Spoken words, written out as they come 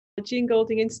Jean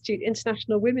Golding Institute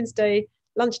International Women's Day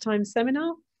lunchtime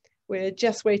seminar. We're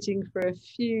just waiting for a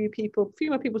few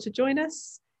more people to join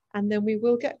us, and then we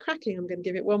will get cracking. I'm going to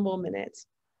give it one more minute.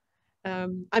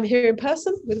 I'm here in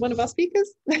person with one of our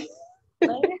speakers.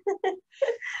 We're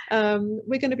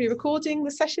going to be recording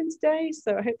the session today,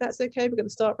 so I hope that's okay. We're going to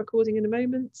start recording in a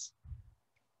moment.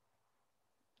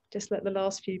 Just let the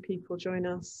last few people join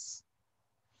us.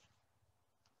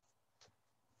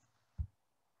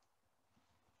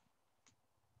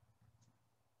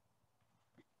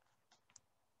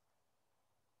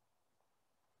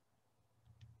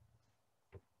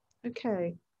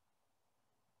 Okay,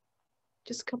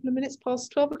 just a couple of minutes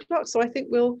past 12 o'clock, so I think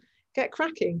we'll get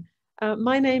cracking.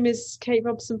 My name is Kate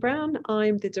Robson-Brown.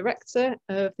 I'm the director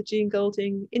of the Jean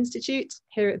Golding Institute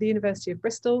here at the University of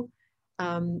Bristol.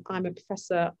 I'm a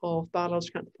professor of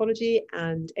biological anthropology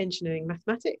and engineering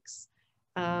mathematics.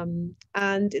 And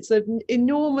it's an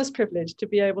enormous privilege to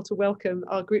be able to welcome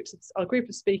our group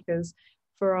of speakers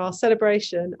for our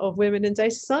celebration of women in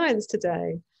data science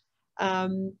today.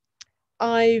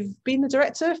 I've been the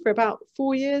director for about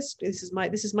 4 years. This is my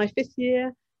 5th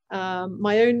year.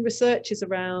 My own research is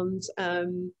around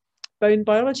bone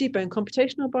biology, bone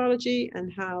computational biology,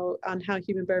 and how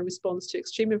human bone responds to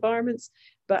extreme environments.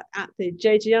 But at the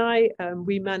JGI,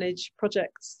 we manage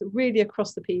projects really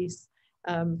across the piece: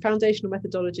 foundational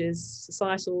methodologies,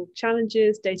 societal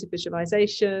challenges, data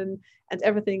visualization, and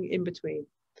everything in between.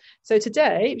 So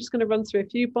today, I'm just going to run through a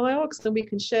few biogs, and we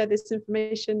can share this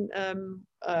information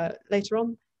later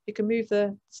on. You can move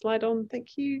the slide on.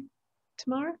 Thank you,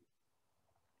 Tamara.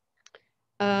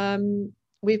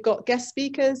 We've got guest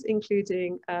speakers,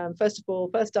 including, first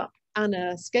up,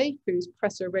 Anna Scaife, who's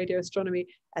Professor of Radio Astronomy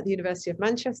at the University of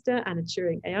Manchester and a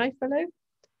Turing AI Fellow.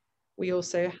 We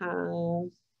also have,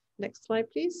 next slide,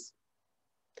 please,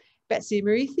 Betsy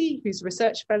Muriithi, who's a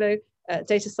Research Fellow at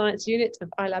Data Science Unit of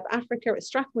iLabAfrica at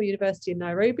Strathmore University in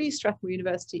Nairobi. Strathmore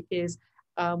University is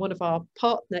one of our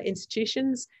partner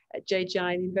institutions at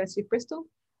JGI and the University of Bristol.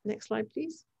 Next slide,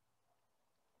 please.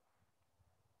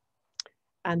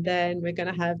 And then we're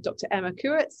going to have Dr. Emma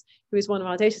Kuertz, who is one of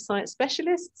our data science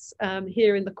specialists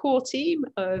here in the core team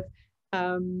of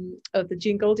the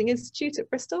Jean Golding Institute at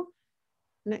Bristol.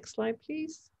 Next slide,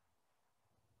 please.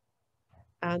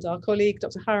 And our colleague,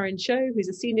 Dr. Harin Cho, who's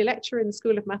a senior lecturer in the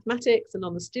School of Mathematics and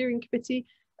on the steering committee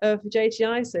of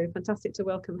JGI. So fantastic to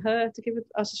welcome her to give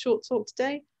us a short talk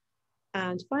today.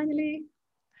 And finally,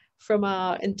 from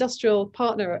our industrial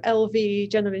partner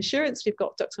LV General Insurance, we've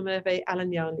got Dr. Merve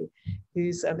Alanyani,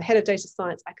 who's head of data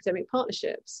science academic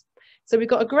partnerships. So we've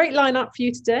got a great lineup for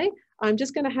you today. I'm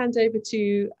just going to hand over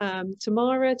to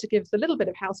Tamara to give us a little bit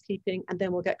of housekeeping, and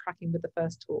then we'll get cracking with the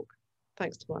first talk.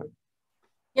 Thanks, Tamara.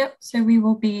 Yep, so we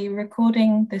will be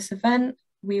recording this event.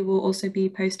 We will also be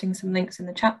posting some links in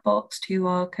the chat box to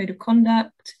our code of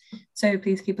conduct. So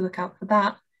please keep a lookout for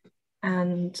that.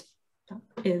 And that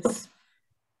is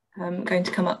going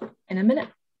to come up in a minute.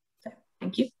 So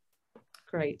thank you.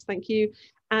 Great, thank you.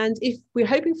 And if we're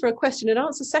hoping for a question and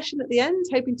answer session at the end,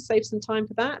 hoping to save some time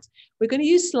for that, we're going to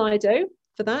use Slido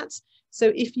for that. So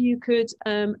if you could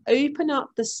open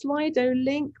up the Slido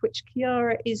link, which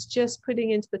Chiara is just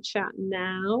putting into the chat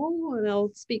now, and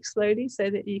I'll speak slowly so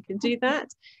that you can do that.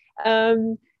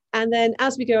 And then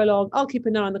as we go along, I'll keep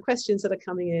an eye on the questions that are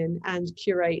coming in and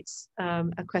curate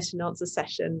a question and answer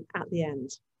session at the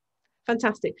end.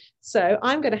 Fantastic. So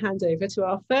I'm going to hand over to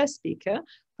our first speaker,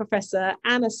 Professor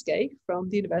Anna Scaife from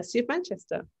the University of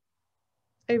Manchester.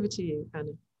 Over to you,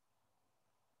 Anna.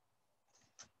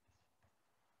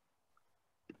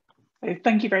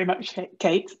 Thank you very much,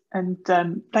 Kate, and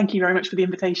thank you very much for the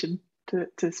invitation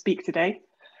to speak today.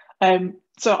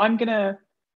 So I'm going to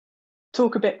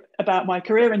talk a bit about my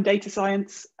career in data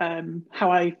science,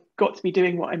 how I got to be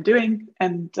doing what I'm doing,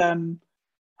 and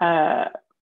I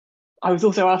was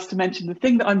also asked to mention the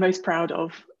thing that I'm most proud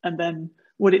of, and then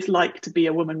what it's like to be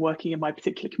a woman working in my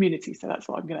particular community. So that's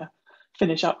what I'm going to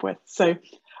finish up with. So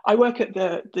I work at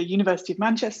the University of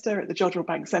Manchester at the Jodrell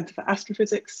Bank Centre for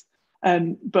Astrophysics.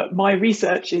 But my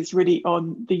research is really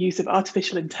on the use of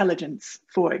artificial intelligence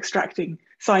for extracting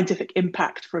scientific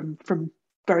impact from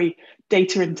very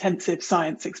data-intensive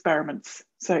science experiments.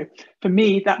 So for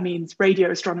me, that means radio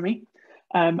astronomy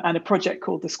and a project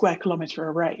called the Square Kilometre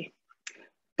Array.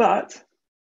 But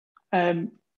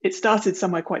it started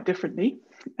somewhere quite differently,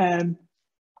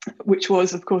 which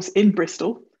was, of course, in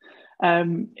Bristol,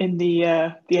 in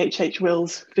the H.H.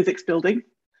 Wills Physics Building.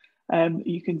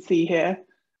 You can see here.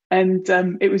 And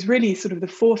it was really sort of the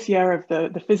 4th year of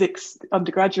the physics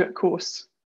undergraduate course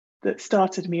that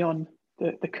started me on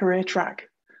the career track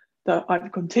that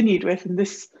I've continued with. And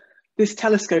this this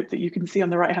telescope that you can see on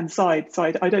the right-hand side. So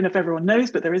I don't know if everyone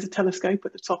knows, but there is a telescope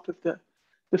at the top of the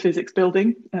physics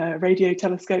building, radio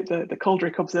telescope, the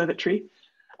Coldrick Observatory.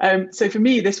 So for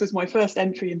me, this was my first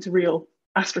entry into real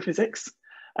astrophysics,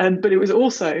 but it was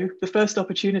also the first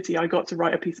opportunity I got to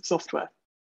write a piece of software.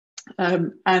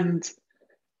 And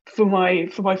for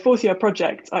my fourth year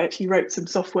project, I actually wrote some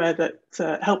software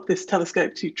that helped this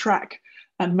telescope to track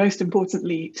and, most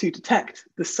importantly, to detect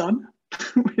the sun,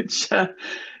 which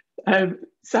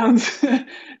sounds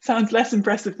less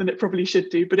impressive than it probably should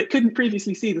do, but it couldn't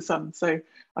previously see the sun, so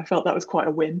I felt that was quite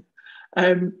a win.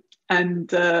 So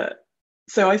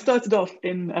I started off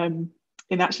in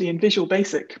Visual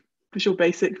Basic,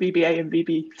 VBA and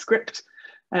VB script,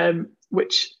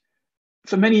 which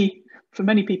for many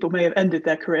people may have ended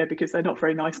their career because they're not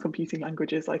very nice computing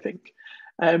languages, I think.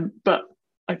 But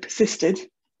I persisted,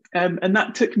 and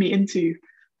that took me into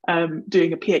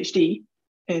doing a PhD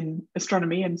in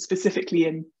astronomy, and specifically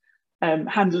in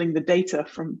handling the data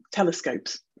from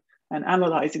telescopes and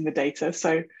analysing the data.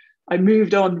 So I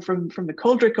moved on from the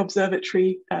Coldrick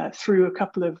Observatory through a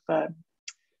couple of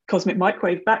cosmic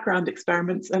microwave background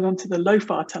experiments and onto the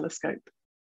LOFAR telescope,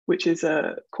 which is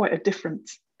quite a different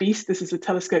beast. This is a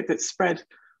telescope that's spread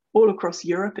all across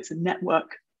Europe. It's a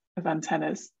network of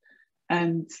antennas.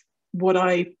 And what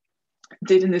I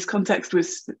did in this context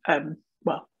was,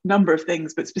 well, a number of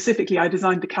things, but specifically I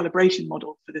designed the calibration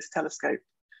model for this telescope,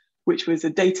 which was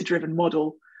a data-driven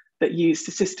model that used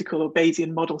statistical or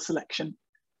Bayesian model selection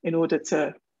in order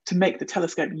to make the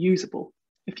telescope usable,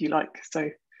 if you like.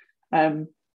 So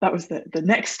that was the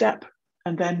next step.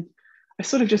 And then I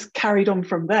sort of just carried on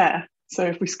from there. So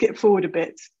if we skip forward a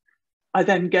bit, I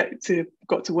then got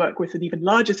to work with an even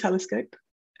larger telescope.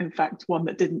 In fact, one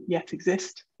that didn't yet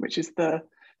exist, which is the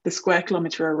Square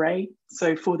Kilometre Array.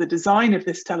 So for the design of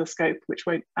this telescope, which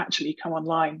won't actually come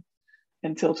online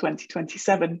until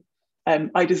 2027,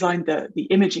 I designed the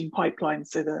imaging pipelines,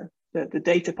 so the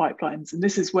data pipelines. And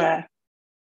this is where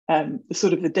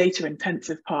the data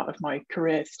intensive part of my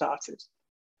career started,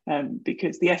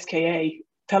 because the SKA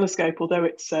telescope, although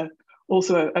it's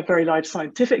also a very large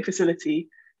scientific facility,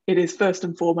 it is first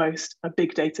and foremost a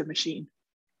big data machine.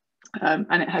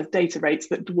 And it has data rates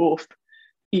that dwarf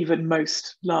even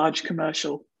most large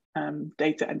commercial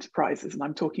data enterprises. And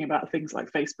I'm talking about things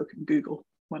like Facebook and Google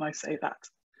when I say that.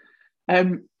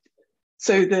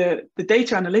 So the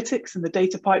data analytics and the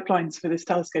data pipelines for this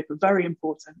telescope are very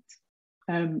important,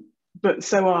 but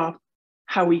so are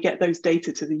how we get those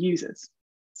data to the users.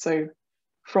 So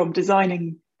from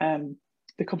designing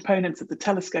the components of the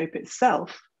telescope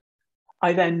itself,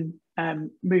 I then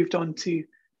moved on to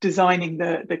designing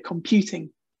the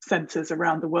computing centers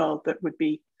around the world that would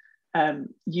be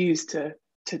used to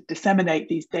disseminate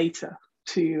these data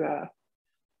to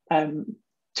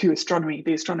astronomy,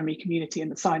 the astronomy community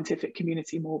and the scientific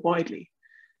community more widely.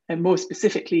 And more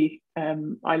specifically,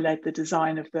 I led the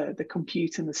design of the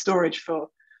compute and the storage for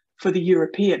the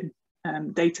European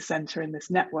data center in this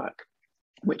network,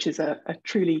 which is a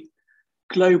truly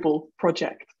global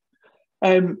project.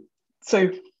 So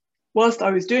whilst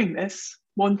I was doing this,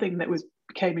 one thing that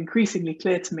became increasingly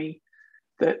clear to me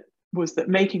was that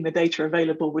making the data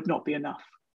available would not be enough,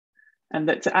 and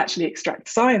that to actually extract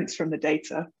science from the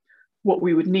data, what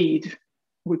we would need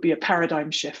would be a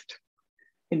paradigm shift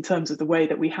in terms of the way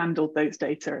that we handled those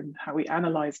data and how we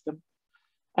analyzed them.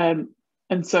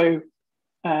 And so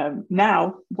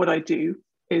now what I do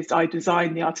is I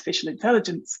design the artificial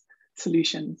intelligence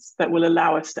solutions that will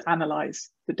allow us to analyze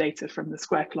the data from the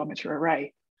Square Kilometre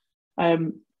Array.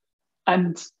 And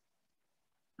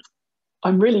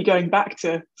I'm really going back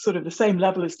to sort of the same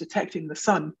level as detecting the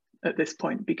sun at this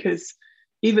point, because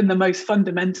even the most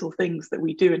fundamental things that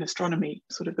we do in astronomy,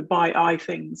 sort of the by eye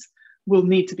things, will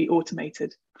need to be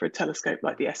automated for a telescope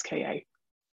like the SKA.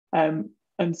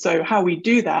 And so how we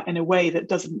do that in a way that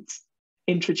doesn't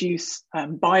introduce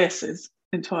biases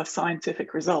into our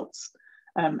scientific results,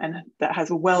 and that has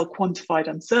a well quantified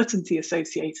uncertainty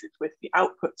associated with the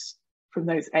outputs from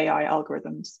those AI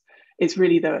algorithms, is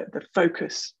really the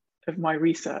focus of my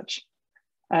research.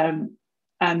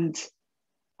 And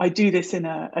I do this in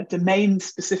a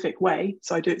domain-specific way.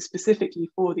 So I do it specifically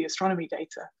for the astronomy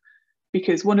data,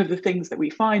 because one of the things that we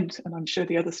find, and I'm sure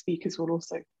the other speakers will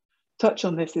also touch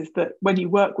on this, is that when you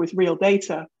work with real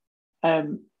data,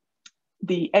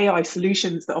 the AI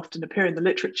solutions that often appear in the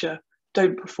literature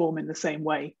don't perform in the same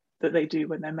way that they do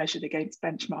when they're measured against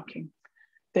benchmarking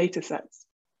data sets.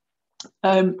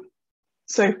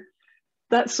 So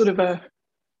that's sort of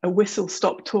a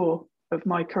whistle-stop tour of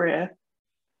my career.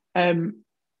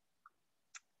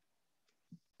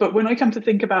 But when I come to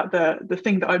think about the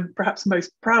thing that I'm perhaps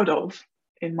most proud of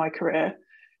in my career,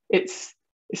 it's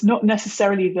not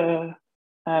necessarily the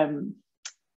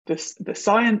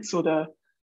science or the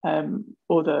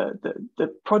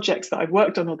projects that I've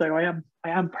worked on, although I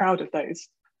am proud of those.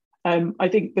 I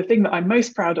think the thing that I'm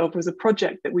most proud of was a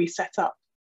project that we set up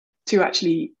to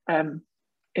actually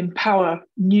empower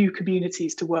new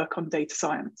communities to work on data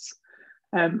science.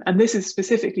 And this is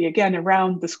specifically, again,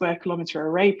 around the Square Kilometre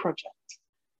Array project,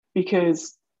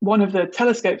 because one of the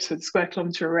telescopes for the Square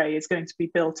Kilometre Array is going to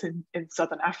be built in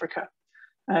Southern Africa.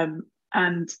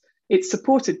 And it's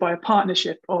supported by a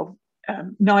partnership of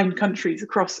 9 countries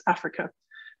across Africa,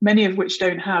 many of which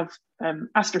don't have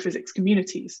astrophysics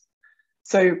communities.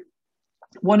 So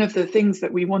one of the things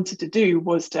that we wanted to do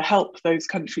was to help those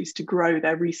countries to grow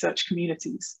their research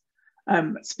communities,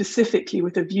 specifically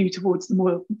with a view towards the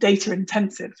more data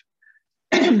intensive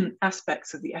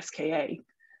aspects of the SKA,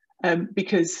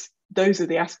 because those are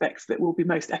the aspects that will be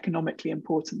most economically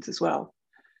important as well.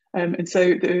 And so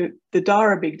the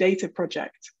DARA Big Data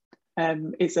project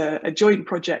is a joint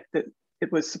project that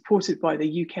it was supported by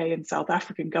the UK and South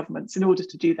African governments in order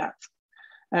to do that.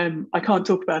 I can't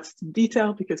talk about it in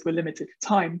detail because we're limited for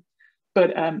time,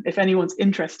 but if anyone's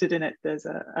interested in it, there's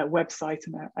a website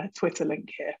and a Twitter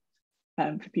link here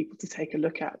for people to take a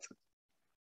look at.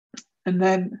 And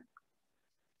then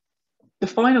the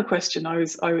final question I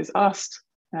was asked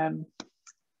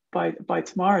by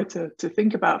Tamara to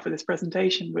think about for this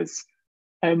presentation was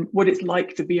what it's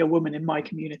like to be a woman in my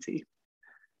community.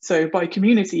 So by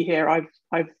community here,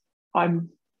 I'm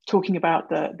talking about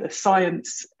the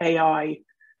science, AI,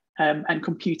 and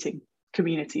computing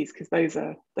communities, because those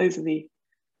are the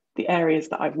areas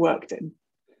that I've worked in.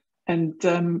 And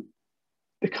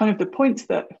the points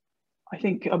that I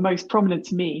think are most prominent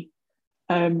to me.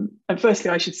 And firstly,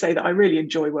 I should say that I really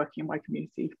enjoy working in my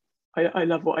community. I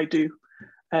love what I do.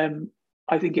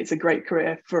 I think it's a great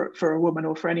career for a woman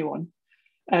or for anyone.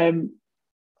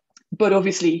 But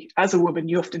obviously, as a woman,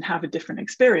 you often have a different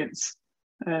experience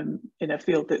in a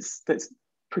field that's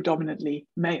predominantly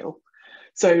male.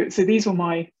 So these were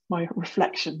my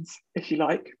reflections, if you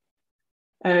like.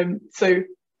 So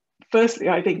firstly,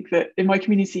 I think that in my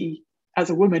community, as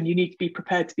a woman, you need to be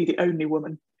prepared to be the only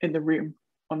woman in the room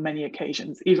on many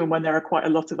occasions, even when there are quite a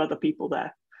lot of other people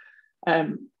there.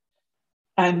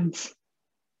 And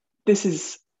this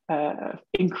is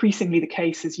increasingly the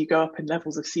case as you go up in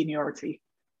levels of seniority.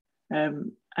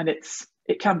 And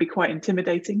it can be quite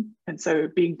intimidating. And so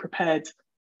being prepared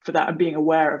for that and being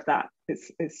aware of that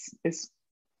is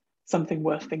something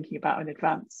worth thinking about in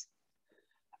advance.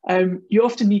 You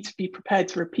often need to be prepared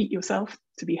to repeat yourself,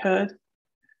 to be heard.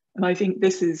 And I think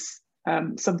this is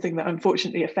something that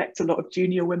unfortunately affects a lot of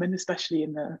junior women, especially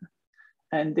in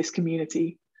this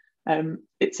community.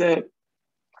 It's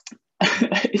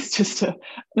just an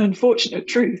unfortunate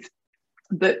truth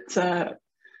that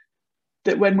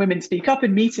when women speak up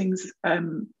in meetings,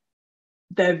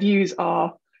 their views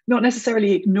are not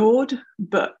necessarily ignored,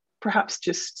 but perhaps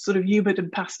just sort of humoured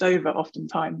and passed over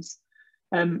oftentimes.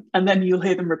 And then you'll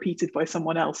hear them repeated by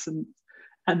someone else and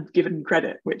given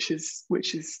credit, which is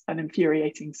an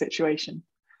infuriating situation.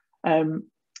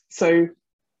 So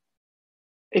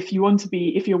if you want to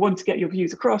get your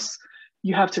views across,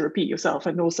 you have to repeat yourself.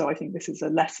 And also, I think this is a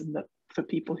lesson that for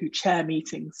people who chair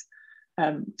meetings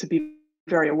to be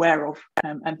very aware of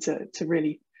and to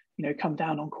really, come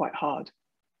down on quite hard.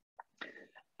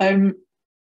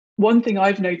 One thing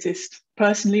I've noticed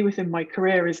personally within my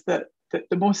career is that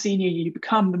the more senior you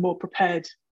become, the more prepared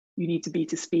you need to be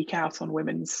to speak out on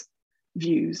women's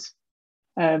views.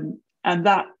 And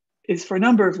that is for a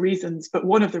number of reasons, but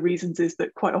one of the reasons is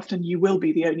that quite often you will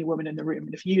be the only woman in the room,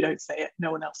 and if you don't say it,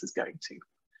 no one else is going to.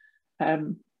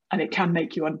 And it can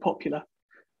make you unpopular,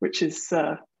 which is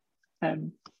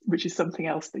something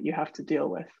else that you have to deal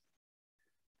with.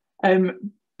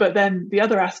 But then the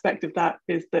other aspect of that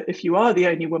is that if you are the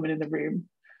only woman in the room,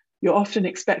 you're often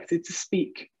expected to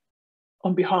speak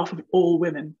on behalf of all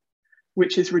women,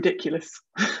 which is ridiculous.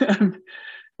 So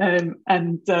I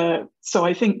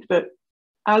think that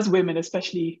as women,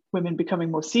 especially women becoming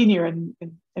more senior in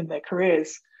their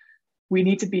careers, we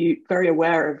need to be very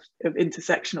aware of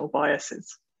intersectional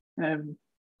biases,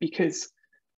 because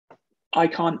I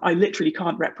literally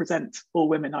can't represent all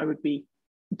women. I would be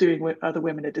doing other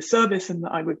women a disservice, and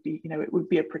I would be, it would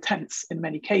be a pretense in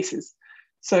many cases.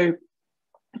 So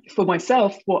for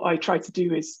myself, what I try to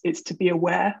do is to be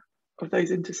aware of those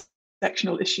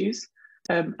intersectional issues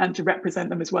and to represent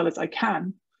them as well as I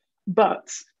can.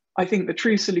 But I think the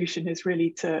true solution is really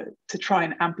to try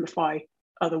and amplify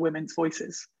other women's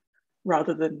voices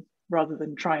rather than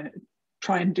try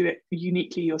and do it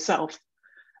uniquely yourself.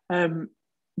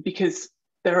 Because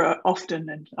there are often,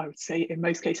 and I would say in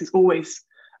most cases always,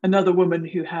 another woman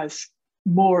who has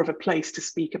more of a place to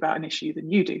speak about an issue than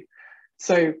you do.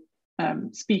 So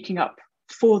speaking up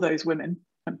for those women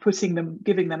and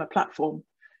giving them a platform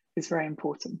is very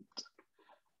important.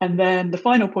 And then the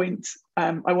final point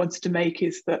I wanted to make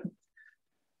is that,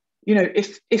 you know,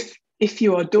 if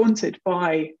you are daunted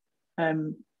by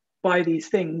these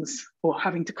things, or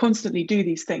having to constantly do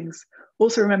these things,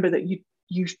 also remember that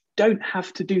you don't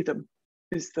have to do them,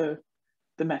 is the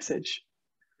message.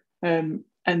 And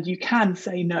you can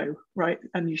say no, right?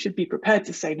 And you should be prepared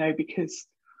to say no, because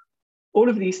all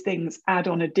of these things add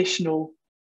on additional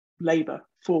labor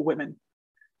for women.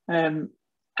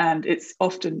 And it's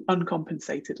often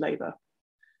uncompensated labor.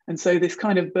 And so this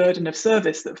kind of burden of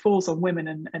service that falls on women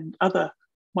and other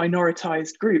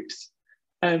minoritized groups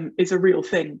is a real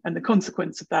thing. And the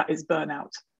consequence of that is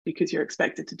burnout, because you're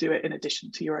expected to do it in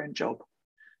addition to your own job,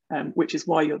 which is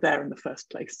why you're there in the first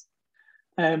place.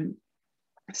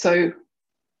 So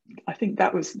I think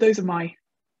those are my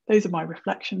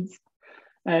reflections.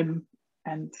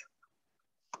 And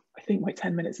I think my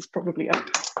 10 minutes is probably up.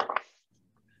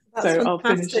 That's so fantastic. I'll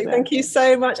finish there. Thank you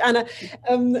so much, Anna.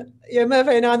 Merve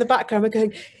and I in the background are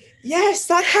going, yes,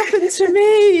 that happened to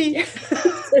me.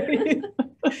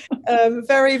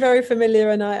 Very, very familiar.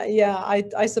 And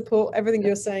I support everything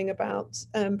you're saying about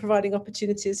providing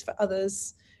opportunities for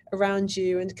others around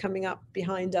you and coming up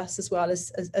behind us as well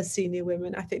as senior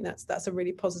women. I think that's a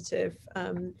really positive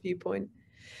viewpoint.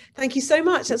 Thank you so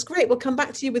much. That's great. We'll come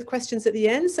back to you with questions at the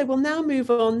end. So we'll now move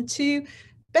on to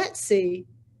Betsy.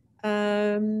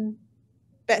 Betsy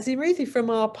Muriithi from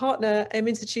our partner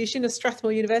institution of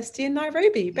Strathmore University in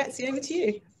Nairobi. Betsy, over to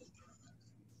you.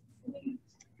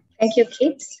 Thank you,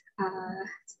 Kate.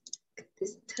 Get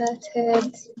this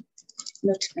started.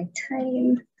 Note my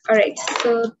time. All right,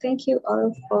 so thank you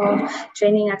all for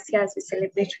joining us here as we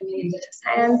celebrate women in data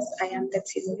science. I am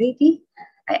Betsy Muriithi.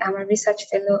 I am a research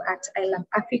fellow at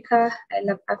iLabAfrica.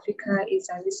 iLabAfrica is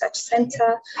a research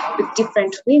center with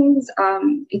different wings.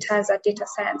 It has a data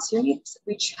science unit,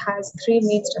 which has 3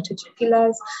 main strategic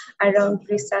pillars around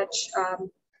research,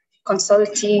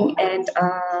 consulting, and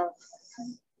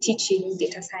teaching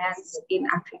data science in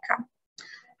Africa.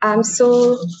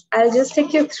 So I'll just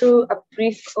take you through a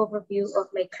brief overview of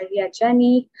my career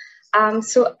journey.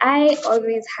 So I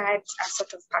always had a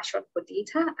sort of passion for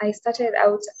data. I started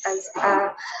out as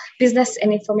a business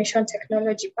and information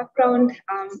technology background.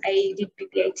 I did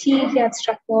BBIT here at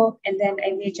Strathmore, and then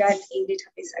I majored in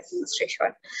database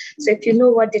administration. So if you know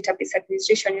what database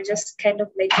administration, you're just kind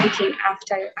of like looking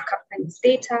after a company's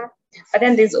data. But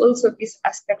then there's also this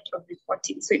aspect of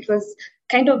reporting. So it was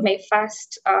kind of my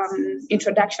first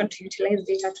introduction to utilize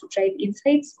data to drive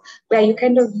insights, where you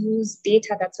kind of use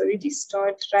data that's already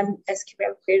stored, run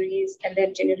SQL queries, and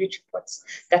then generate reports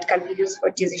that can be used for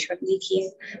decision making.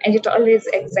 And it always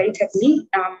excited me,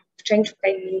 trying to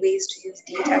find new ways to use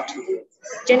data to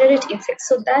generate insights.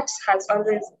 So that has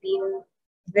always been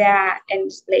there,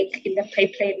 and like in the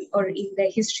pipeline or in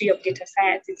the history of data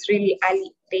science, it's really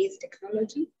early days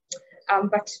technology.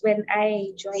 But when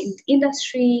I joined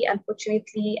industry,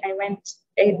 unfortunately, I went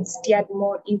and steered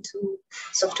more into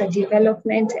software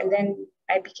development, and then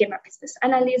I became a business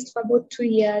analyst for about 2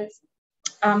 years.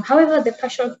 However, the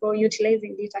passion for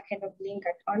utilizing data kind of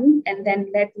lingered on, and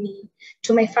then led me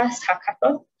to my first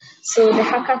hackathon. So the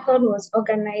hackathon was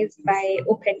organized by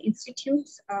Open Institute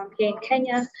here in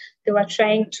Kenya. They were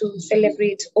trying to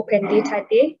celebrate Open Data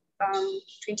Day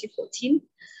 2014.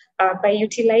 By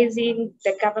utilizing,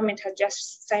 the government had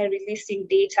just started releasing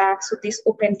data. So this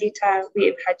open data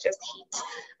wave had just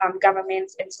hit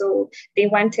governments. And so they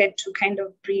wanted to kind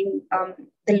of bring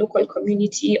the local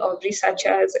community of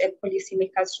researchers and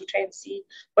policymakers to try and see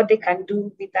what they can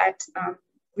do with that,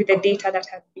 with the data that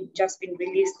has just been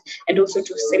released, and also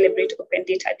to celebrate Open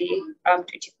Data Day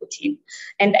 2014.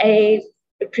 And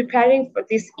preparing for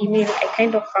this email, I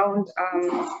kind of found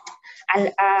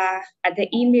the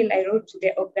email I wrote to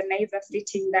the organizer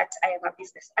stating that I am a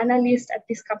business analyst at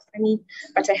this company,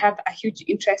 but I have a huge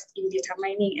interest in data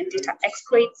mining and data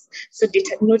exploits. So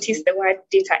notice the word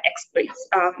data exploits.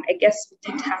 I guess we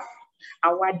did have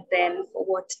a word then for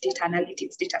what data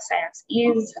analytics, data science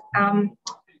is.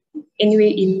 Anyway,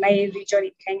 in my region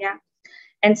in Kenya.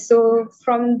 And so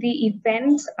from the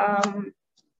event,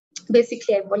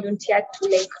 basically I volunteered to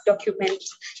like document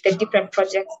the different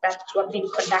projects that were being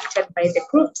conducted by the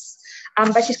groups.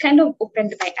 But it kind of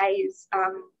opened my eyes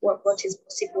what is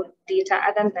possible with data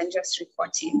other than just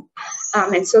reporting.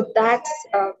 And so that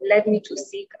led me to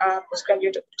seek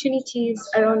postgraduate opportunities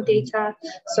around data.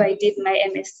 So I did my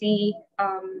MSc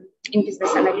in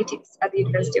business analytics at the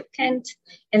University of Kent,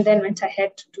 and then went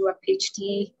ahead to do a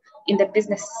PhD in the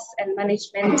business and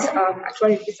management at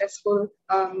Turing Business School.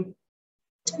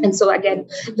 And so again,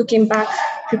 looking back,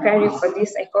 preparing for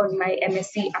this, I found my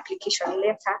MSc application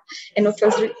letter. And what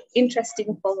was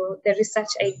interesting for the research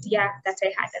idea that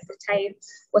I had at the time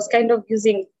was kind of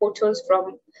using photos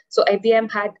from, so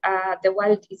IBM had the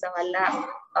World is Our Lab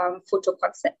photo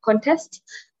contest.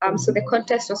 So the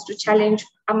contest was to challenge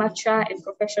amateur and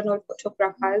professional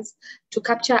photographers to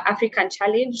capture African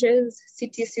challenges,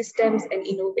 city systems, and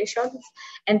innovations.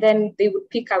 And then they would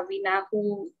pick a winner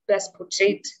who best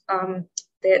portrayed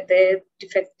the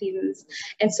different themes.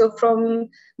 And so from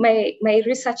my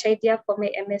research idea for my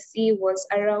MSc was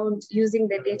around using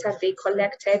the data they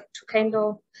collected to kind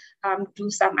of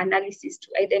do some analysis to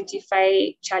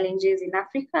identify challenges in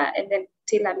Africa and then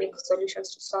tailor-make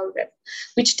solutions to solve them,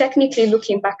 which technically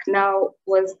looking back now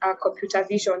was a computer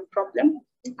vision problem.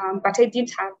 But I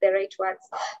didn't have the right words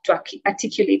to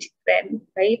articulate it then,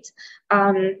 right?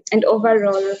 And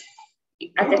overall,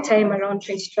 at the time around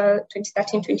 2013,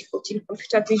 2014,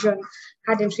 computer vision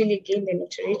hadn't really gained the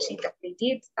notoriety that they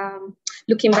did.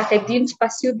 Looking back, I didn't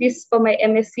pursue this for my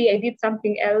MSc. I did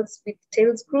something else with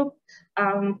Tails Group.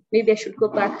 Maybe I should go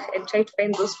back and try to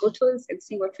find those photos and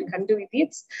see what we can do with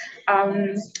it.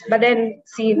 But then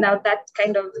see now that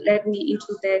kind of led me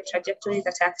into the trajectory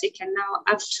that I've taken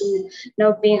now up to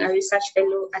now being a research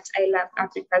fellow at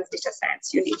iLabAfrica's data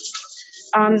science unit.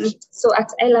 So at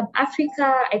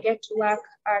iLabAfrica, I get to work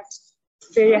at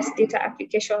various data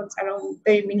applications around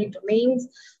very many domains.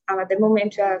 At the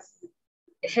moment, we are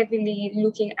heavily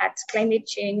looking at climate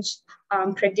change,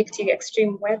 predicting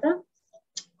extreme weather.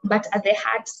 But at the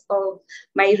heart of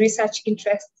my research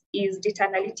interest is data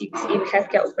analytics in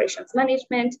healthcare operations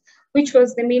management, which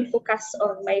was the main focus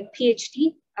of my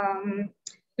PhD,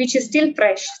 which is still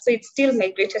fresh. So it's still my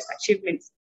greatest achievement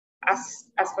as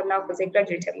for now, because I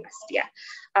graduated last year.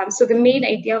 So the main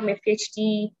idea of my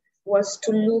PhD was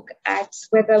to look at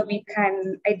whether we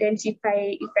can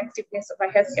identify effectiveness of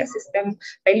our healthcare system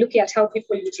by looking at how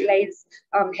people utilize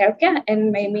healthcare.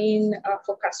 And my main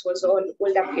focus was on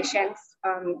older patients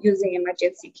using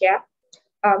emergency care,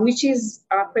 which is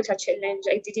quite a challenge.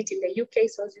 I did it in the UK,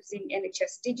 so I was using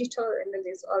NHS Digital, and then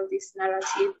there's all this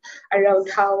narrative around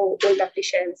how older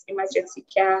patients' emergency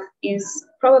care is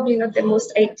probably not the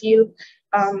most ideal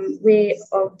way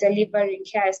of delivering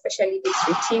care, especially this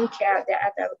routine care. There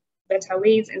are other better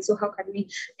ways, and so how can we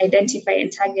identify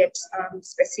and target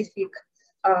specific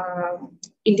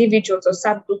individuals or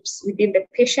subgroups within the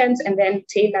patients, and then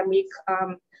tailor-make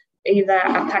either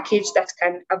a package that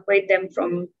can avoid them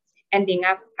from ending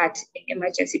up at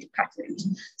emergency department.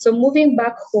 So moving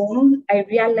back home, I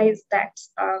realized that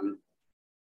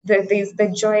there's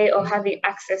the joy of having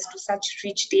access to such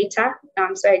rich data.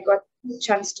 So I got a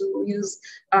chance to use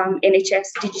NHS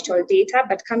digital data,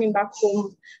 but coming back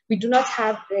home, we do not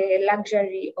have the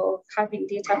luxury of having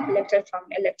data collected from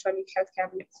electronic healthcare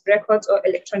records or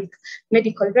electronic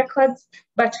medical records,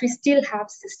 but we still have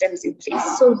systems in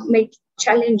place. So my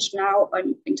challenge now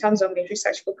in terms of my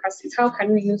research focus is how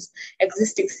can we use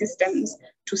existing systems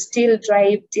to still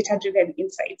drive data-driven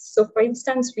insights. So for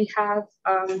instance, we have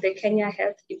the Kenya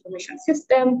Health Information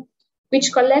System,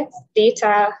 which collects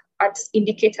data at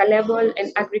indicator level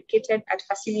and aggregated at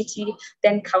facility,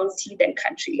 then county, then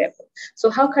country level.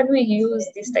 So how can we use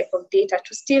this type of data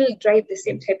to still drive the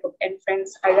same type of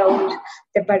inference around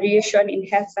the variation in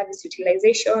health service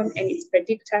utilization and its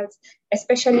predictors,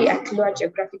 especially at lower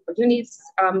geographical units,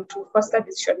 to foster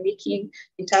decision-making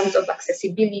in terms of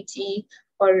accessibility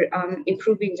or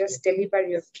improving just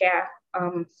delivery of care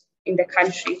in the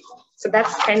country. So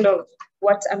that's kind of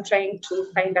what I'm trying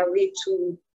to find a way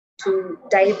to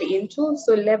dive into.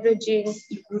 So leveraging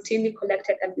routinely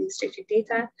collected administrative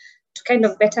data to kind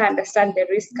of better understand the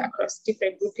risk across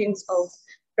different groupings of,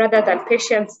 rather than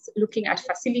patients looking at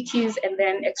facilities and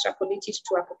then extrapolate it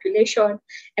to a population,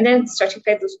 and then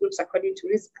stratify those groups according to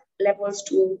risk levels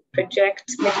to project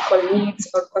medical needs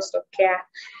or cost of care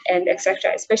and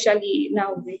etc. Especially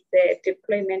now with the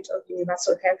deployment of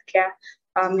universal healthcare,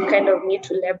 we kind of need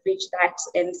to leverage that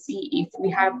and see if we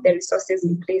have the resources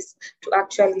in place to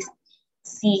actually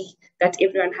see that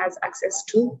everyone has access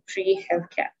to free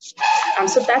healthcare.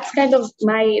 So that's kind of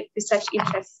my research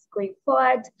interests going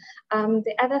forward.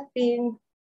 The other thing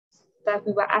that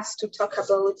we were asked to talk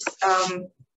about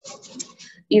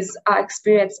is our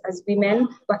experience as women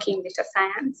working in data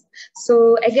science.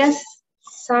 So I guess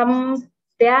there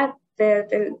are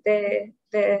the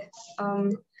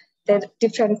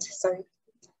different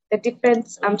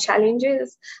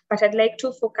challenges, but I'd like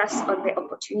to focus on the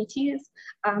opportunities.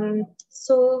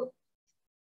 So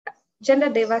gender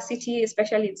diversity,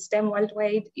 especially in STEM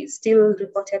worldwide, is still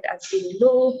reported as being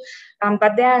low,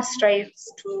 but there are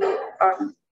strides to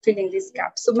filling this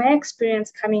gap. So my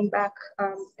experience coming back,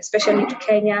 especially to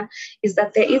Kenya, is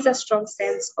that there is a strong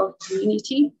sense of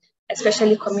community,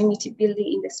 especially community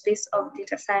building in the space of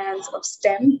data science, of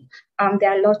STEM. There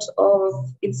are a lot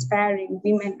of inspiring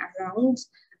women around.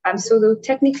 So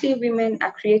technically women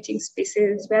are creating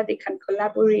spaces where they can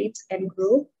collaborate and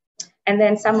grow. And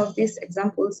then some of these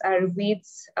examples are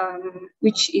WEEDS,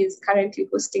 which is currently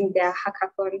hosting their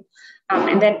hackathon.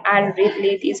 And then our Red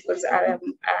Ladies was an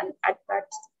advert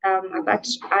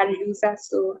our user.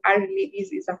 So our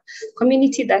Ladies is a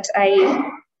community that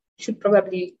I should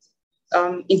probably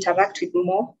interact with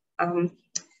more.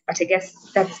 But I guess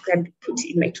that's going to be put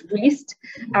in my to-do list.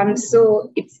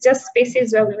 So it's just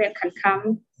spaces where women can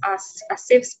come, a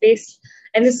safe space.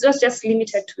 And it's not just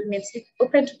limited to women, it's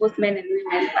open to both men and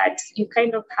women, but you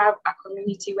kind of have a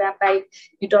community whereby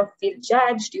you don't feel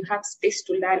judged, you have space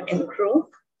to learn and grow.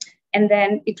 And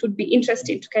then it would be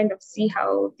interesting to kind of see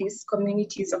how these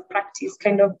communities of practice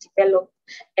kind of develop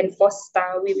and foster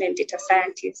women data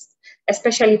scientists,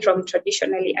 especially from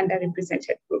traditionally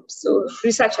underrepresented groups. So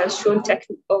research has shown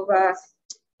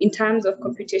in terms of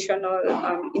computational,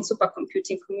 in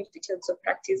supercomputing, communities of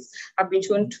practice have been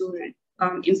shown to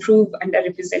improve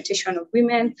underrepresentation of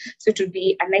women. So it would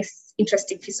be a nice,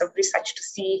 interesting piece of research to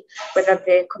see whether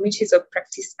the communities of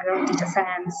practice around data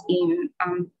science in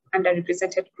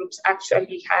underrepresented groups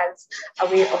actually has a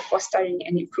way of fostering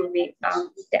and improving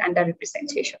the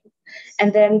underrepresentation.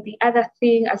 And then the other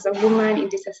thing, as a woman in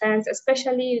data science,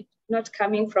 especially not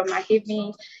coming from a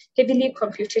heavily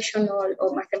computational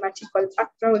or mathematical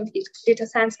background, data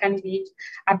science can be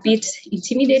a bit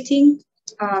intimidating.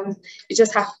 You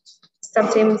just have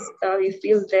sometimes you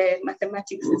feel the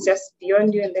mathematics is just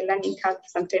beyond you, and the learning curve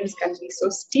sometimes can be so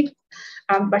steep.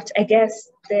 But I guess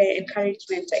the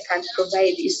encouragement I can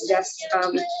provide is just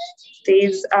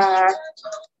there's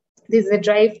a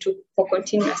drive for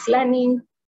continuous learning.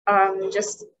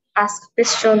 Just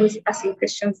asking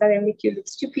questions that will make you look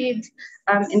stupid,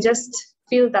 and just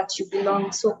feel that you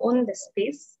belong. So on the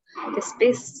space,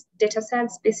 data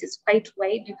science space is quite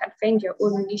wide. You can find your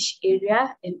own niche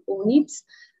area and own it.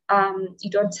 You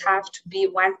don't have to be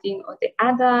one thing or the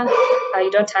other.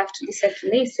 You don't have to listen to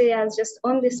naysayers. Just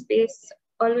on the space,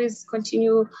 always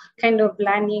continue kind of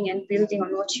learning and building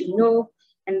on what you know,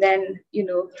 and then,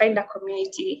 find a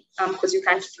community because you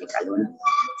can't do it alone.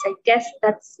 So I guess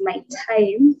that's my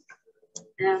time.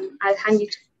 I'll hand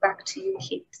it back to you,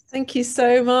 Kate. Thank you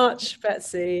so much,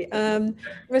 Betsy. There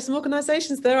are some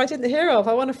organisations there I didn't hear of.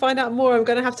 I want to find out more. I'm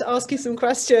going to have to ask you some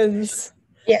questions.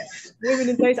 Yes. Women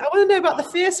in data. I want to know about the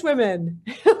fierce women.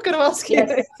 I'm going to ask you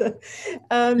later.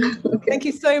 Okay. Thank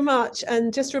you so much.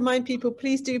 And just remind people,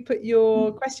 please do put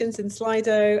your questions in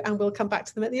Slido and we'll come back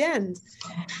to them at the end.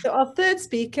 So our third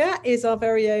speaker is our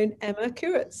very own Emma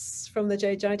Kuritz from the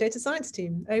JGI Data Science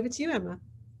team. Over to you, Emma.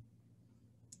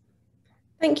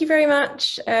 Thank you very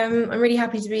much. I'm really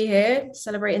happy to be here to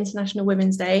celebrate International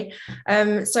Women's Day.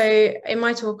 So in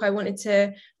my talk,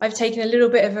 I've taken a little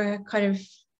bit of a kind of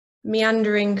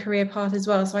meandering career path as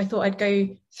well. So I thought I'd go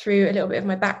through a little bit of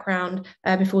my background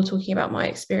before talking about my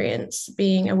experience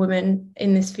being a woman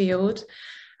in this field.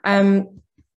 So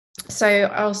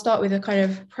I'll start with a kind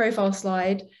of profile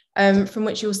slide from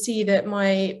which you'll see that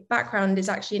my background is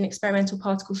actually in experimental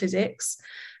particle physics.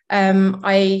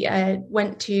 I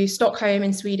went to Stockholm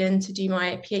in Sweden to do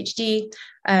my PhD,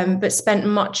 but spent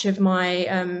much of my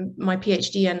my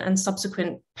PhD and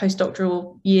subsequent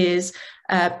postdoctoral years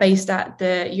based at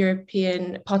the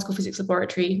European Particle Physics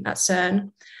Laboratory at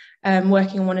CERN,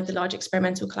 working on one of the large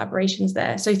experimental collaborations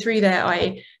there. So through there,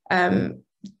 I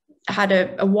had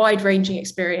a wide-ranging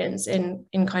experience in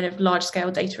kind of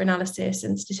large-scale data analysis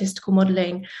and statistical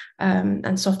modelling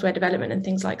and software development and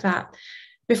things like that.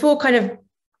 Before kind of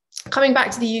coming back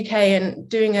to the UK and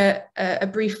doing a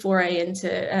brief foray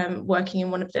into working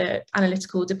in one of the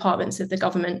analytical departments of the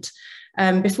government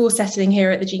before settling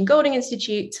here at the Jean Golding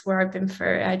Institute, where I've been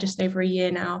for just over a year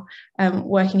now,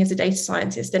 working as a data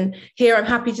scientist. And here I'm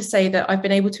happy to say that I've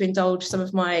been able to indulge some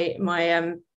of my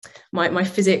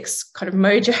physics kind of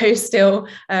mojo still.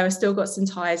 I've still got some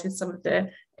ties with some of the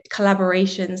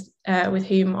collaborations with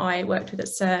whom I worked with at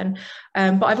CERN,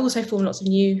 but I've also formed lots of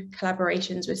new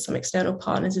collaborations with some external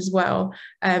partners as well.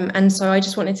 And so I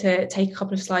just wanted to take a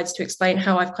couple of slides to explain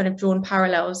how I've kind of drawn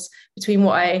parallels between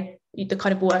the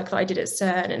kind of work that I did at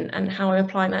CERN and how I'm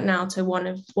applying that now to one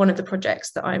of the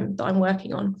projects that I'm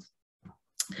working on.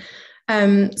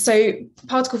 So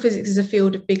particle physics is a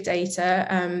field of big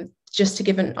data. Just to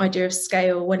give an idea of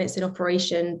scale, when it's in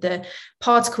operation, the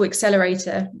particle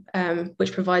accelerator,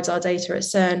 which provides our data at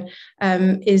CERN,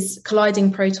 is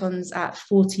colliding protons at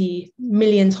 40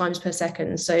 million times per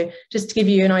second. So just to give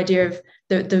you an idea of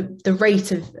the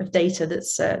rate of data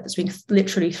that's being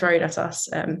literally thrown at us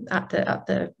at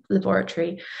the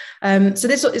laboratory. So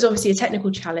this is obviously a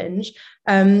technical challenge,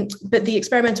 but the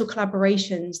experimental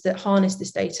collaborations that harness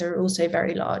this data are also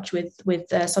very large, with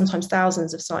sometimes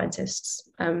thousands of scientists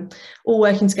all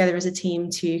working together as a team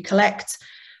to collect,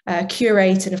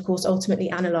 curate, and of course ultimately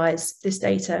analyze this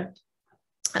data.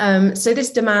 So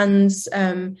this demands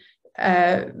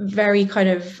very kind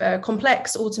of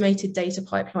complex automated data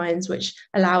pipelines which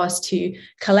allow us to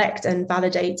collect and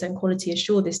validate and quality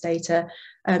assure this data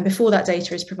before that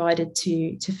data is provided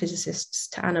to physicists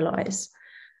to analyze.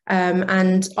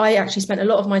 And I actually spent a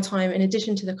lot of my time, in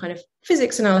addition to the kind of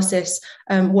physics analysis,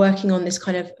 working on this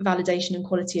kind of validation and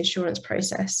quality assurance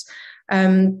process.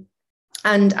 And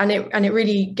it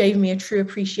really gave me a true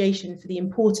appreciation for the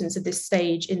importance of this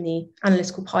stage in the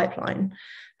analytical pipeline.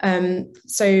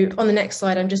 So on the next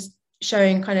slide, I'm just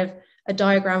showing kind of a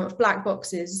diagram of black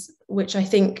boxes, which I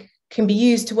think can be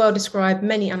used to well describe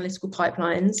many analytical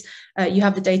pipelines. You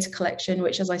have the data collection,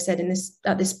 which, as I said,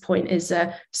 at this point is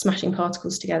smashing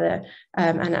particles together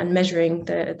and measuring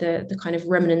the kind of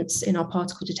remnants in our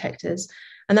particle detectors.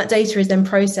 And that data is then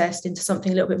processed into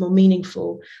something a little bit more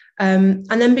meaningful. And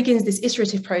then begins this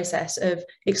iterative process of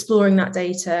exploring that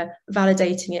data,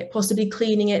 validating it, possibly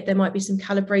cleaning it. There might be some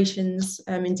calibrations,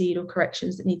 indeed, or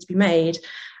corrections that need to be made.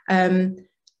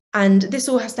 And this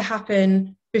all has to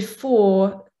happen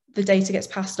before the data gets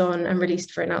passed on and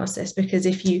released for analysis, because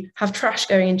if you have trash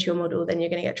going into your model, then you're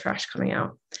going to get trash coming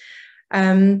out.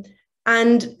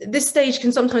 And this stage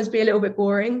can sometimes be a little bit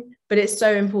boring, but it's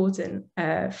so important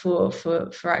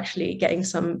for actually getting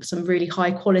some really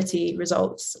high quality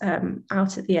results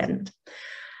out at the end.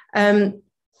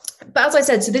 But as I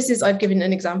said, so I've given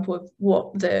an example of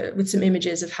with some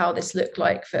images of how this looked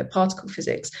like for particle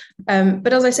physics.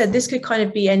 But as I said, this could kind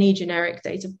of be any generic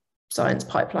data science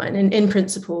pipeline. And in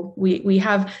principle, we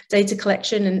have data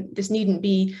collection, and this needn't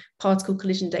be particle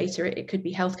collision data. It could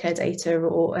be healthcare data,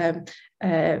 or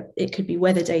it could be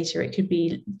weather data. It could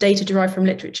be data derived from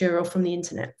literature or from the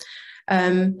internet.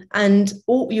 And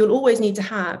you'll always need to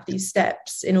have these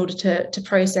steps in order to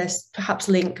process, perhaps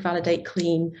link, validate,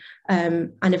 clean,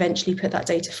 and eventually put that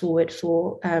data forward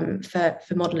for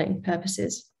modelling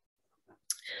purposes.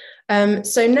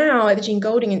 So now at the Jean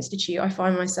Golding Institute, I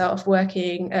find myself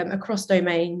working across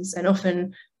domains, and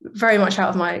often very much out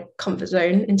of my comfort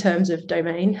zone in terms of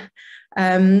domain.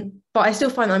 But I still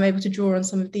find that I'm able to draw on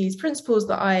some of these principles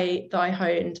that I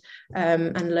honed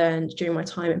and learned during my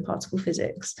time in particle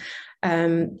physics.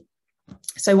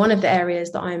 So one of the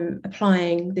areas that I'm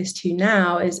applying this to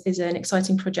now is an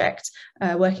exciting project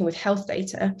working with health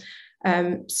data.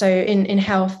 So in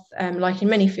health, like in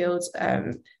many fields,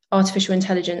 artificial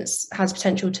intelligence has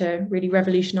potential to really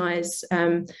revolutionize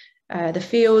the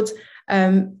field.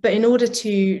 But in order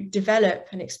to develop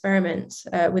and experiment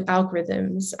with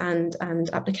algorithms and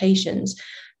applications,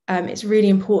 it's really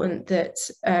important that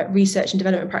research and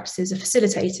development practices are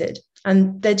facilitated.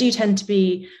 And there do tend to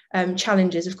be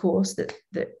challenges, of course,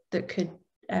 that could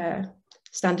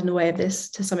stand in the way of this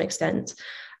to some extent.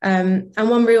 And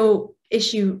one real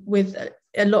issue with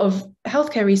a lot of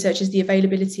healthcare research is the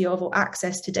availability of or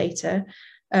access to data.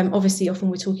 Obviously, often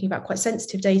we're talking about quite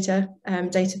sensitive data,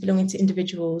 data belonging to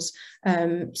individuals.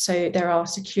 So there are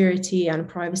security and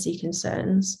privacy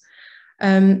concerns.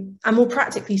 And more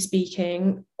practically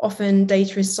speaking, often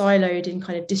data is siloed in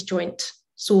kind of disjoint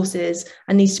sources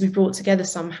and needs to be brought together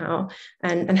somehow.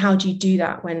 And how do you do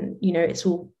that when, it's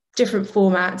all different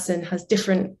formats and has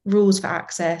different rules for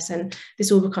access, and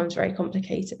this all becomes very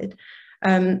complicated.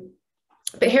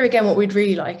 But here again, what we'd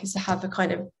really like is to have a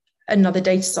kind of another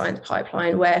data science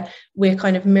pipeline where we're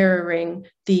kind of mirroring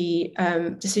the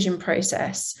decision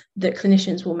process that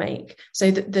clinicians will make.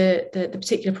 So that the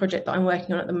particular project that I'm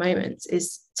working on at the moment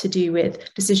is to do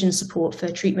with decision support for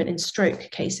treatment in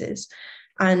stroke cases.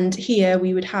 And here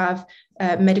we would have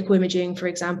medical imaging, for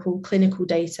example, clinical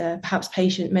data, perhaps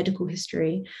patient medical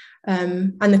history.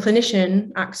 And the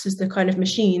clinician acts as the kind of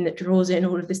machine that draws in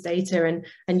all of this data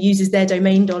and uses their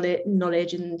domain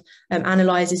knowledge and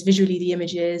analyzes visually the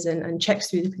images and checks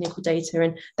through the clinical data,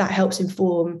 and that helps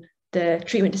inform the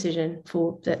treatment decision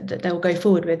that they'll go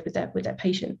forward with their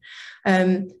patient.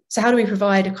 So how do we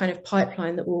provide a kind of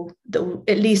pipeline that will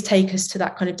at least take us to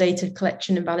that kind of data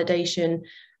collection and validation,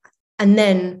 and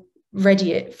then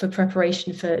ready it for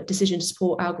preparation for decision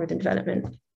support algorithm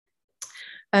development?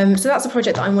 So that's a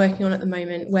project that I'm working on at the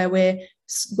moment, where we're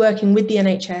working with the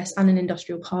NHS and an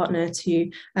industrial partner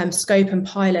to scope and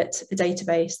pilot a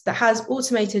database that has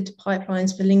automated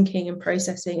pipelines for linking and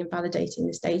processing and validating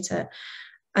this data,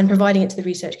 and providing it to the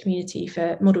research community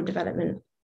for model development.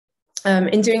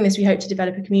 In doing this, we hope to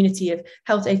develop a community of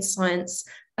health data science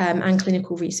and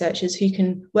clinical researchers who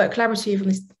can work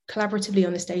collaboratively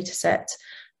on this data set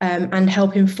and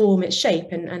help inform its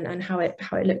shape and how it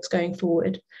looks going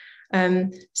forward.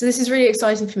 So this is really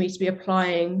exciting for me to be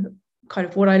applying kind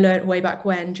of what I learned way back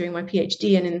when during my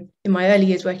PhD and in my early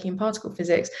years working in particle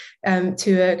physics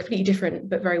to a completely different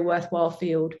but very worthwhile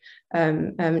field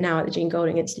now at the Jean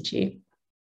Golding Institute.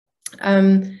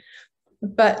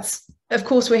 But of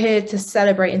course, we're here to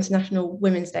celebrate International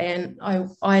Women's Day, and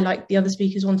I, like the other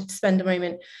speakers, wanted to spend a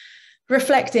moment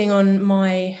reflecting on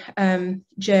my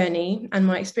journey and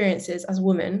my experiences as a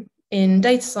woman in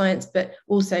data science, but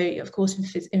also, of course,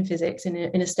 in physics,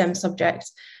 in a STEM subject.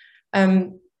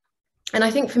 And I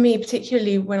think for me,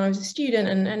 particularly when I was a student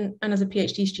and as a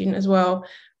PhD student as well,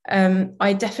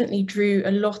 I definitely drew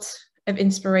a lot of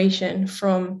inspiration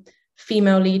from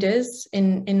female leaders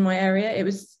in my area. It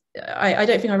was, I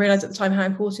don't think I realised at the time how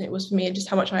important it was for me and just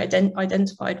how much I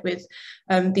identified with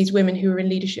these women who were in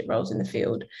leadership roles in the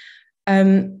field.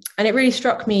 And it really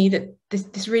struck me that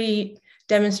this really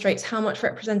demonstrates how much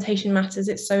representation matters.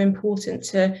 It's so important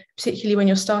to, particularly when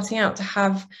you're starting out, to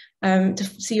have to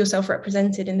see yourself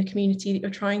represented in the community that you're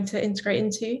trying to integrate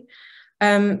into.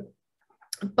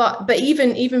 But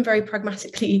even very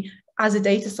pragmatically, as a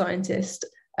data scientist,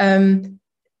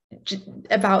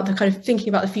 about the kind of thinking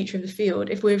about the future of the field,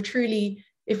 if we truly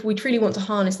want to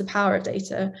harness the power of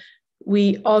data,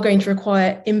 we are going to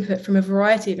require input from a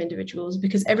variety of individuals,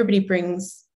 because everybody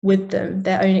brings with them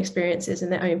their own experiences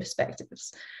and their own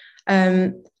perspectives.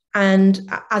 And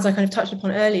as I kind of touched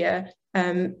upon earlier,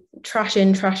 trash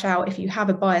in, trash out, if you have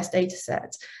a biased data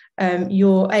set,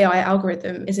 your AI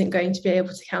algorithm isn't going to be able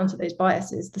to counter those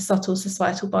biases. The subtle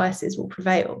societal biases will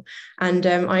prevail. And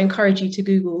I encourage you to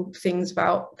Google things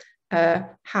about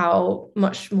how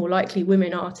much more likely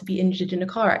women are to be injured in a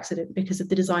car accident because of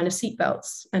the design of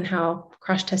seatbelts, and how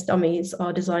crash test dummies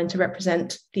are designed to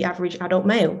represent the average adult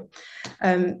male.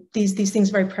 These things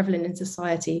are very prevalent in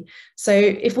society. So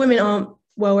if women aren't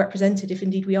well represented, if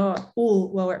indeed we are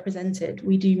all well represented,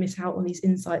 we do miss out on these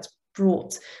insights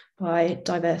brought by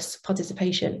diverse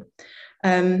participation.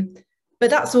 But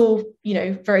that's all, you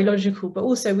know, very logical. But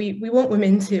also we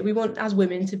want as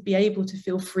women to be able to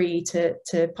feel free to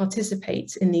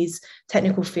participate in these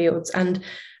technical fields. And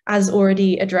as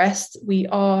already addressed, we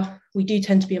do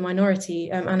tend to be a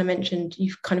minority. Anna mentioned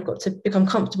you've kind of got to become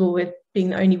comfortable with being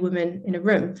the only woman in a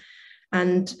room,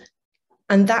 and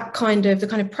that the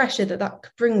kind of pressure that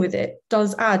could bring with it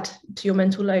does add to your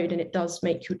mental load, and it does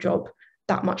make your job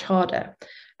that much harder.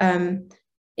 In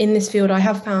this field, I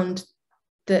have found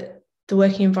that the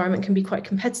working environment can be quite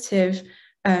competitive.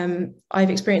 I've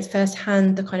experienced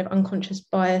firsthand the kind of unconscious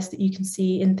bias that you can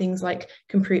see in things like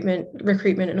recruitment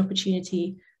and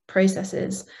opportunity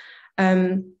processes.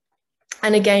 And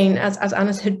again, as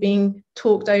Anna said, being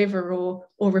talked over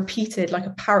or repeated like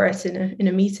a parrot in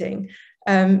a meeting,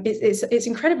 it's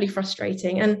incredibly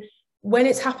frustrating. And when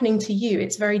it's happening to you,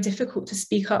 it's very difficult to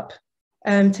speak up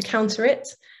to counter it.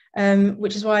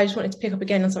 Which is why I just wanted to pick up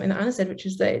again on something that Anna said, which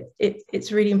is that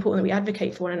it's really important that we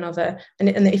advocate for one another, and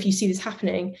that if you see this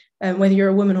happening, whether you're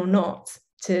a woman or not,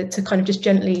 to kind of just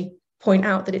gently point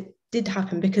out that it did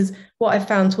happen. Because what I've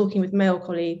found talking with male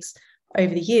colleagues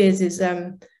over the years is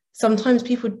sometimes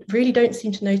people really don't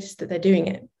seem to notice that they're doing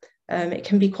it. It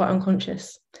can be quite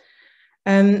unconscious.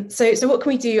 So what can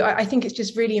we do? I think it's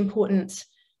just really important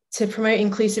to promote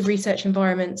inclusive research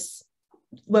environments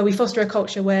where we foster a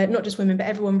culture where not just women, but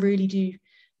everyone really do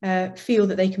feel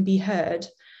that they can be heard.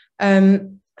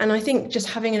 And I think just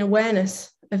having an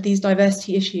awareness of these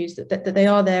diversity issues, that they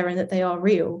are there and that they are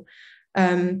real,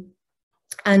 and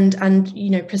you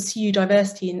know, pursue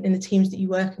diversity in the teams that you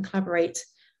work and collaborate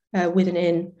with and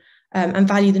in, and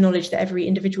value the knowledge that every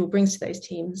individual brings to those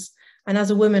teams. And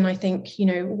as a woman, I think, you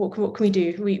know, what can we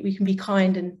do? We can be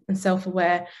kind and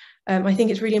self-aware. I think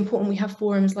it's really important we have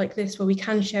forums like this where we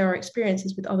can share our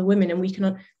experiences with other women, and we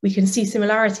can see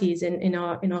similarities in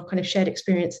our kind of shared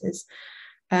experiences.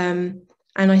 And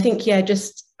I think, yeah,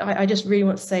 I just really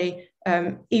want to say,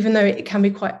 even though it can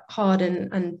be quite hard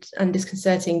and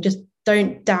disconcerting, just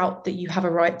don't doubt that you have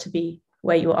a right to be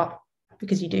where you are,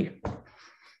 because you do.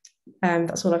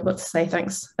 That's all I've got to say.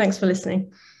 Thanks for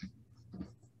listening.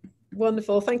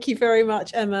 Wonderful. Thank you very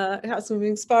much, Emma. That's some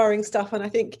inspiring stuff. And I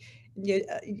think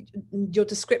your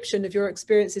description of your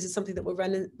experiences is something that will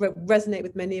resonate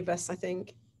with many of us, I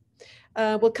think.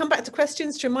 We'll come back to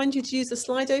questions. To remind you to use the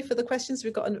Slido for the questions.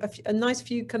 We've got a nice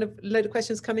few kind of load of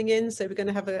questions coming in, so we're going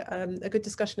to have a good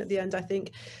discussion at the end, I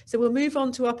think. So we'll move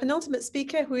on to our penultimate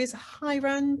speaker, who is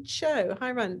Hairan Cho.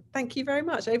 Hairan, thank you very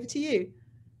much. Over to you.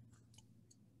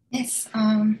 Yes,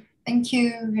 thank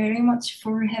you very much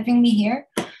for having me here.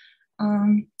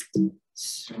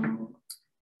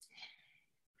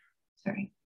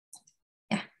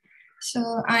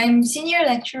 So I'm senior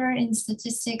lecturer in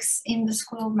statistics in the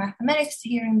School of Mathematics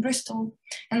here in Bristol,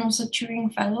 and also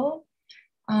Turing Fellow.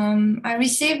 I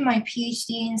received my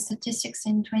PhD in statistics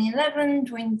in 2011,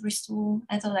 joined Bristol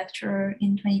as a lecturer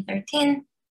in 2013,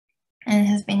 and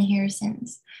has been here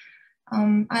since.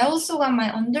 I also got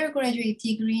my undergraduate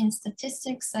degree in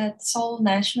statistics at Seoul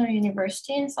National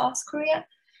University in South Korea.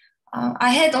 I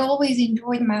had always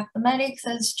enjoyed mathematics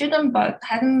as a student, but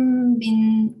hadn't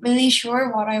been really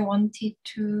sure what I wanted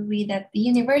to read at the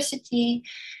university.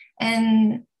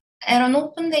 And at an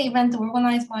open day event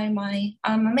organized by my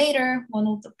alma mater, one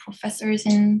of the professors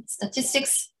in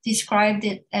statistics described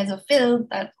it as a field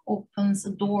that opens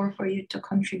the door for you to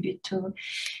contribute to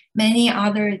many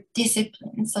other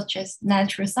disciplines, such as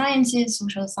natural sciences,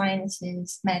 social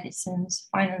sciences, medicines,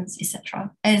 finance, etc.,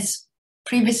 as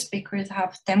previous speakers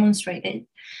have demonstrated.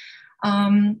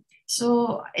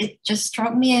 So it just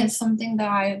struck me as something that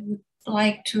I would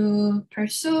like to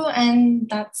pursue, and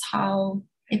that's how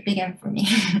it began for me.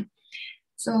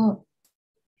 So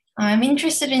I'm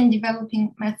interested in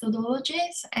developing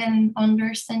methodologies and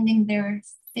understanding their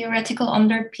theoretical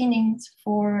underpinnings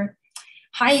for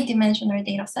high-dimensional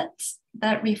data sets.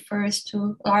 That refers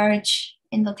to large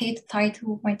in the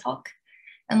title of my talk,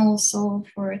 and also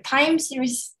for time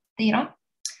series data.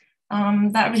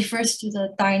 That refers to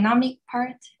the dynamic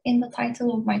part in the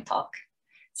title of my talk.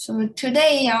 So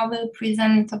today I will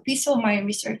present a piece of my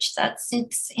research that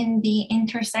sits in the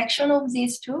intersection of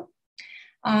these two,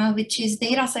 which is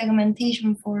data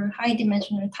segmentation for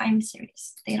high-dimensional time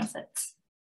series data sets.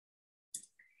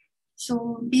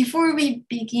 So before we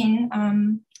begin,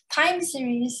 time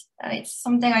series, it's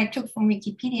something I took from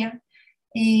Wikipedia,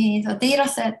 is a data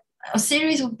set, a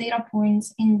series of data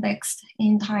points indexed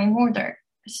in time order.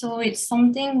 So it's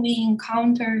something we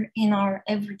encounter in our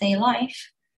everyday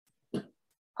life.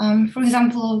 For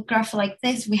example, a graph like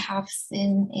this, we have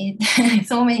seen it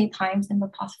so many times in the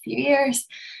past few years.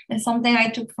 It's something I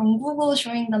took from Google,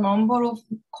 showing the number of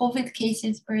COVID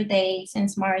cases per day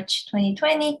since March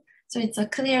 2020. So it's a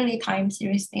clearly time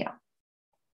series data.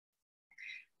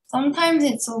 Sometimes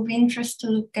it's of interest to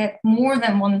look at more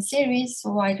than one series,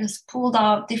 so I just pulled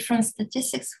out different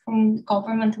statistics from the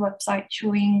government website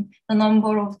showing the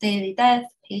number of daily deaths,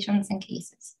 patients, and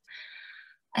cases.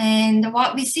 And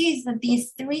what we see is that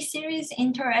these three series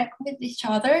interact with each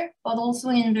other, but also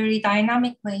in a very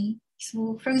dynamic way.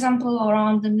 So for example,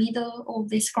 around the middle of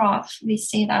this graph, we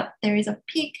see that there is a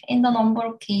peak in the number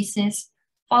of cases,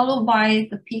 followed by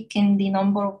the peak in the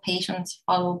number of patients,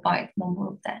 followed by the number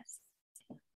of deaths.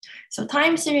 So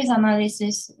time series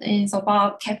analysis is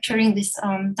about capturing this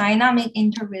dynamic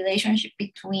interrelationship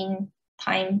between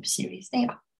time series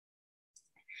data.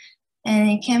 And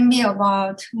it can be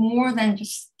about more than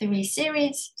just three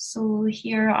series. So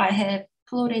here I have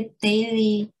plotted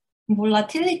daily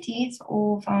volatilities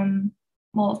of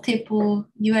multiple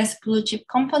US blue chip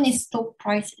company stock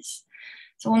prices.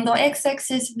 So on the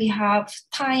x-axis, we have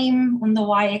time. On the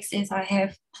y-axis, I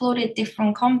have plotted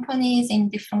different companies in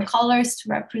different colors to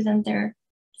represent their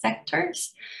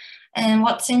sectors. And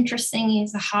what's interesting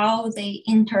is how they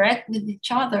interact with each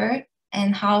other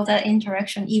and how that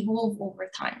interaction evolves over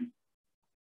time.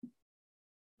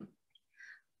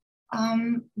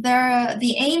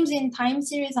 The aims in time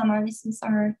series analysis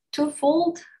are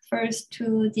twofold. First,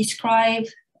 to describe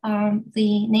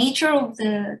the nature of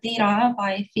the data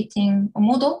by fitting a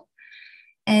model,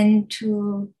 and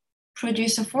to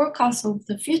produce a forecast of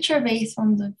the future based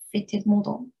on the fitted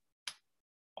model.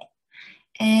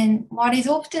 And what is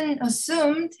often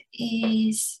assumed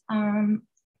is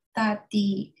that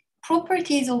the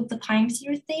properties of the time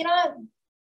series data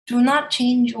do not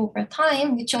change over time,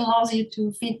 which allows you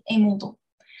to fit a model.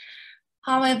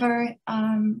 However,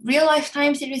 real-life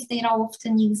time series data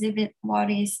often exhibit what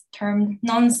is termed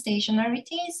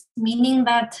non-stationarities, meaning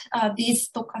that these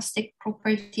stochastic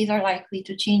properties are likely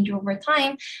to change over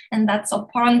time, and that's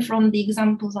apart from the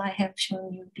examples I have shown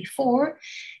you before.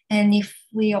 And if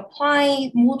we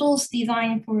apply models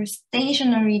designed for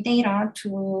stationary data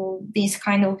to these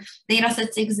kind of data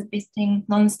sets exhibiting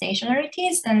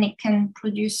non-stationarities, then it can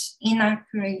produce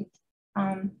inaccurate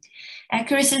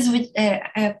accuracies with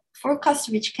forecasts,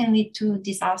 which can lead to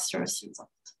disastrous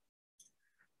results.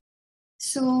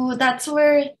 So that's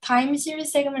where time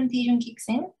series segmentation kicks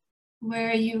in,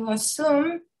 where you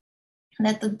assume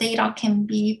that the data can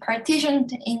be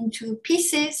partitioned into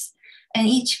pieces, and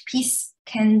each piece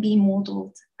can be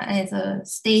modeled as a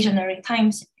stationary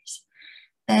time series.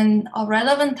 Then a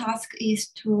relevant task is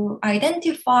to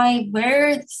identify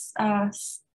where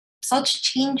such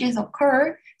changes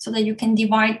occur so that you can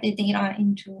divide the data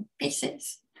into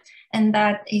pieces. And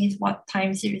that is what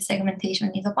time series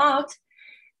segmentation is about.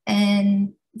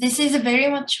 And this is a very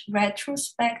much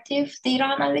retrospective data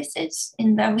analysis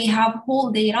in that we have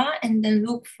whole data and then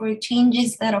look for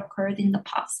changes that occurred in the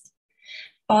past.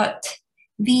 But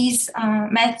these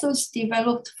methods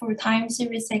developed for time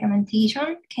series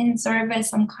segmentation can serve as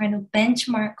some kind of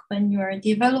benchmark when you are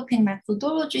developing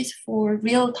methodologies for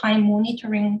real-time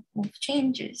monitoring of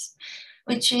changes,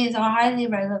 which is a highly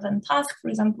relevant task. For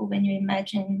example, when you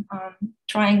imagine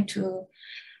trying to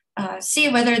see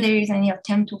whether there is any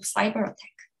attempt of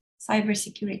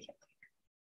cybersecurity attack.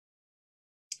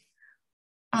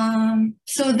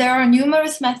 So there are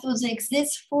numerous methods that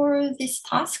exist for this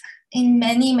task in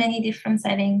many different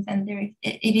settings, and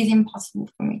it is impossible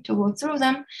for me to go through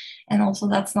them. And also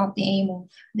that's not the aim of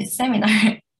this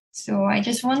seminar. So I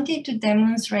just wanted to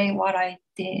demonstrate what I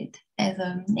did as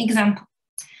an example.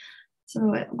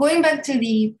 So going back to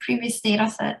the previous data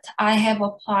set, I have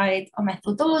applied a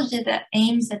methodology that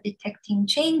aims at detecting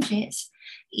changes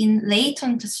in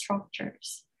latent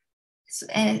structures.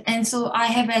 And so I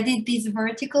have added these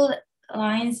vertical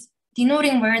lines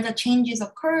denoting where the changes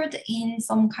occurred in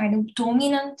some kind of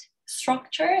dominant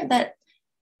structure that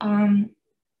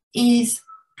is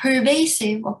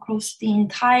pervasive across the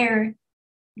entire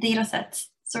data set,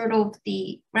 sort of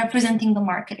representing the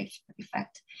market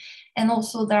effect. And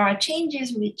also there are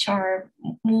changes which are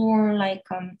more like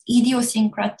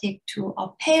idiosyncratic to a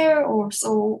pair or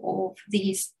so of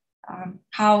these,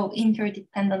 how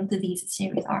interdependent these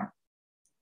series are.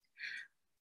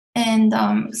 And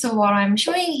so what I'm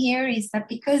showing here is that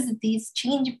because these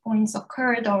change points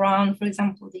occurred around, for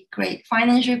example, the great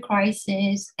financial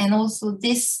crisis, and also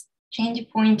this change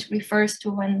point refers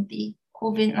to when the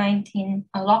COVID-19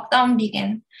 lockdown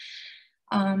began,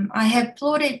 I have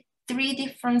plotted 3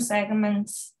 different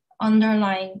segments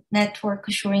underlying network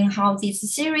showing how these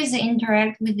series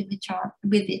interact with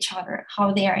each other,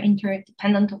 how they are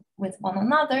interdependent with one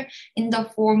another in the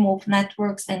form of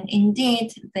networks, and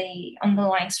indeed the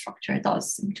underlying structure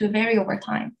does seem to vary over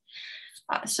time.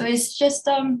 So it's just,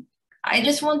 I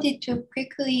just wanted to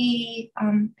quickly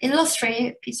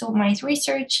illustrate a piece of my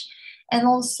research and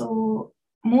also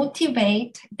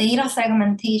motivate data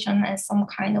segmentation as some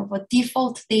kind of a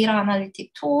default data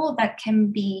analytic tool that can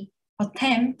be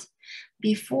attempted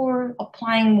before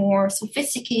applying more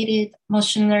sophisticated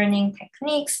machine learning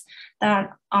techniques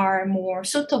that are more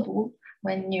suitable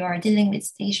when you are dealing with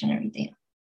stationary data.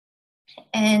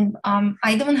 And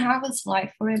I don't have a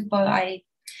slide for it, but I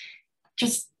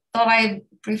just thought I'd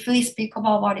briefly speak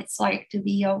about what it's like to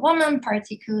be a woman,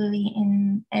 particularly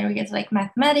in areas like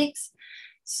mathematics.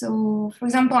 So, for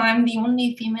example, I'm the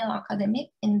only female academic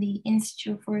in the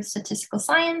Institute for Statistical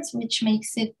Science, which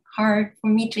makes it hard for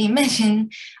me to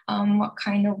imagine what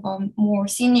kind of more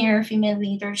senior female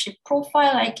leadership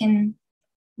profile I can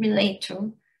relate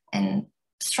to and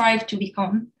strive to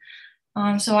become.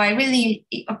 So I really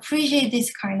appreciate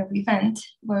this kind of event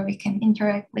where we can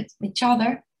interact with each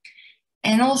other.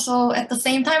 And also at the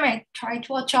same time, I try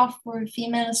to watch out for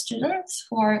female students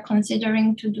who are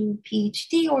considering to do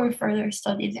PhD or further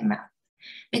studies in math,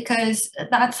 because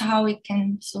that's how it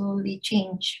can slowly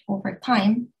change over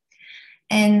time.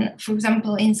 And for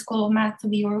example, in School of Math,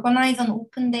 we organize an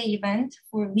open day event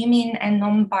for women and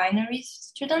non-binary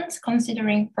students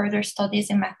considering further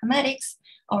studies in mathematics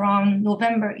around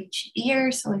November each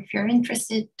year. So if you're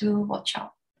interested, do watch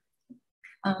out.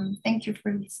 Thank you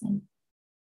for listening.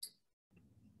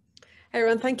 Hey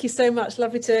everyone, thank you so much.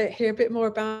 Lovely to hear a bit more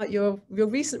about your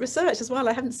recent research as well.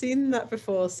 I haven't seen that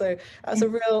before, so that's a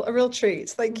real treat.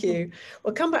 Thank you.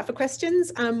 We'll come back for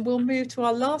questions and we'll move to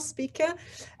our last speaker,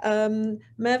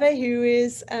 Merve, who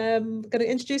is going to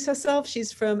introduce herself.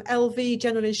 She's from LV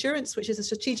General Insurance, which is a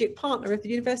strategic partner of the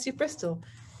University of Bristol.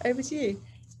 Over to you.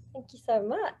 Thank you so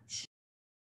much.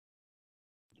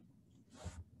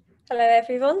 Hello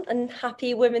everyone and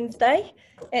happy Women's Day.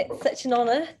 It's such an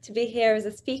honour to be here as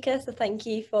a speaker, so thank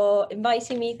you for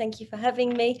inviting me, thank you for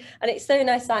having me, and it's so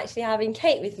nice actually having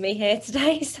Kate with me here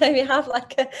today, so we have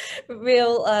like a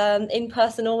real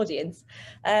in-person audience.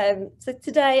 So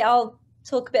today I'll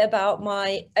talk a bit about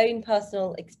my own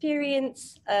personal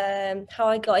experience, how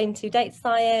I got into data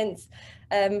science,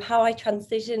 how I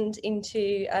transitioned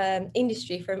into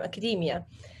industry from academia.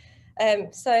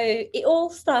 So it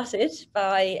all started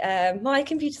by my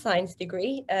computer science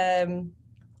degree,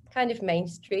 kind of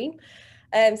mainstream.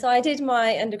 So I did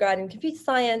my undergrad in computer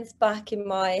science back in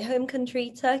my home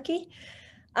country, Turkey.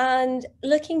 And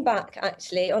looking back,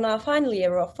 actually, on our final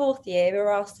year or fourth year, we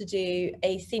were asked to do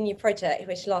a senior project,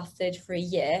 which lasted for a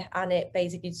year. And it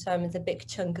basically determines a big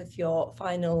chunk of your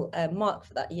final mark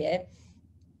for that year.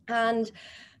 And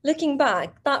looking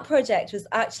back, that project was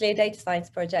actually a data science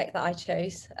project that I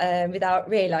chose without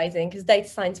realizing, because data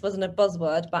science wasn't a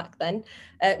buzzword back then.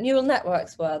 Neural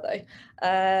networks were though.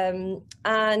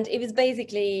 And it was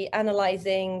basically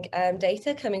analyzing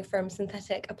data coming from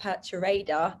synthetic aperture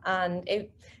radar. And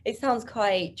it sounds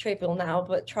quite trivial now,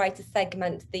 but try to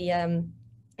segment the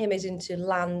image into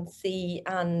land, sea,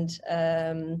 and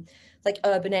like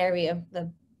urban area,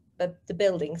 the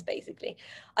buildings basically.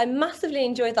 I massively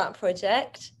enjoyed that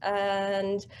project,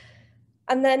 and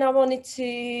then I wanted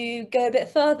to go a bit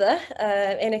further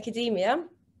in academia,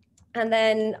 and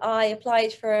then I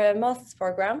applied for a master's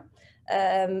program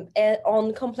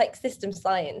on complex system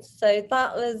science. So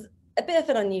that was a bit of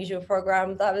an unusual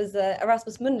program. That was an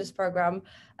Erasmus Mundus program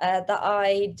that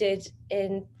I did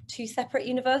in 2 separate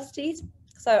universities.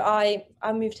 So I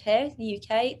moved here, the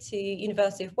UK, to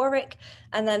University of Warwick,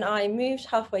 and then I moved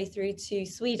halfway through to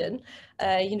Sweden,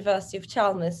 University of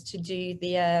Chalmers, to do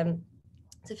the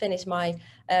to finish my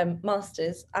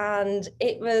master's. And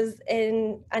it was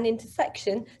in an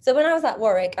intersection. So when I was at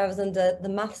Warwick, I was under the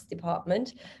maths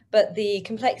department, but the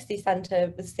complexity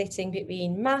centre was sitting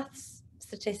between maths,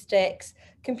 statistics,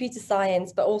 computer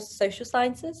science, but also social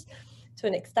sciences to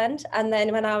an extent. And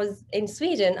then when I was in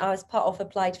Sweden, I was part of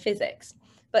applied physics.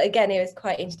 But again, it was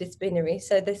quite interdisciplinary.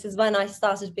 So this is when I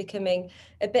started becoming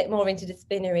a bit more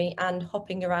interdisciplinary and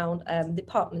hopping around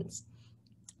departments.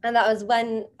 And that was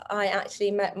when I actually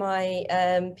met my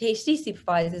PhD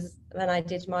supervisors when I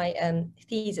did my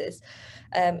thesis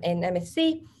in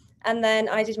MSc. And then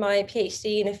I did my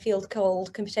PhD in a field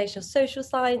called computational social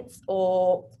science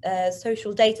or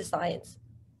social data science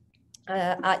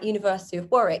at University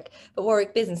of Warwick, but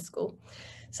Warwick Business School.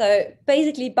 So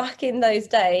basically back in those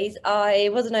days, I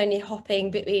wasn't only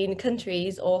hopping between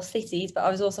countries or cities, but I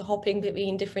was also hopping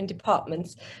between different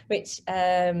departments, which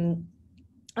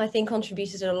I think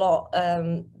contributed a lot,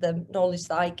 the knowledge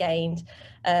that I gained,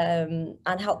 and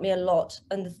helped me a lot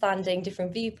understanding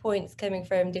different viewpoints coming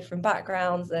from different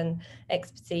backgrounds and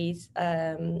expertise.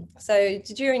 So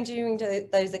during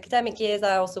those academic years,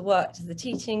 I also worked as a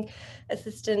teaching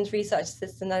assistant, research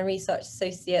assistant and research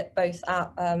associate, both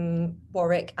at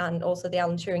Warwick and also the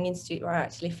Alan Turing Institute, where I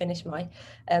actually finished my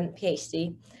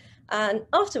PhD. And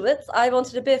afterwards, I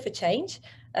wanted a bit of a change.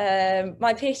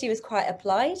 My PhD was quite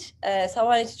applied, so I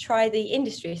wanted to try the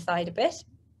industry side a bit.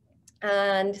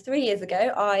 And 3 years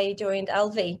ago, I joined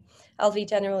LV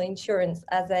General Insurance,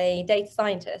 as a data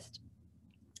scientist.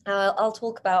 I'll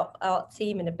talk about our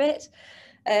team in a bit,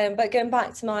 but going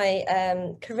back to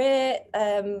my career,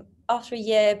 after a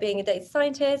year being a data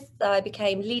scientist, I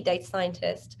became lead data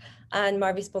scientist, and my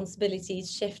responsibilities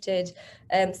shifted,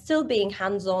 still being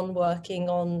hands-on, working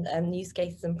on use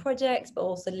cases and projects, but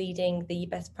also leading the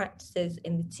best practices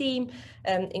in the team,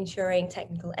 ensuring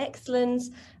technical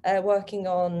excellence, working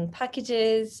on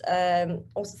packages,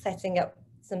 also setting up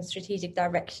some strategic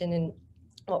direction in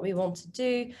what we want to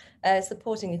do,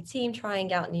 supporting the team,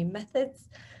 trying out new methods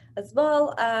as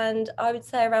well. And I would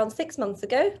say around 6 months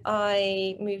ago,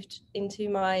 I moved into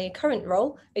my current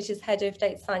role, which is Head of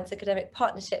Data Science Academic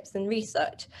Partnerships and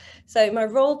Research. So my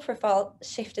role profile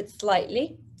shifted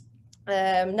slightly.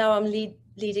 Now I'm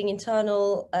leading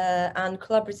internal and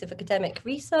collaborative academic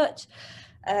research.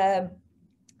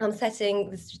 I'm setting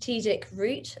the strategic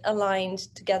route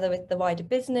aligned together with the wider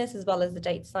business as well as the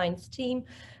data science team.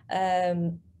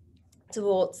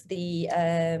 towards the,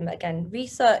 again,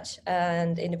 research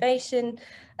and innovation.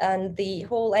 And the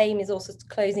whole aim is also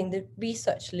closing the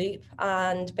research loop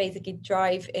and basically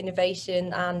drive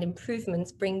innovation and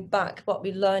improvements, bring back what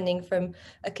we're learning from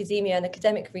academia and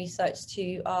academic research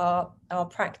to our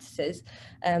practices,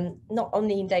 not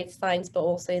only in data science, but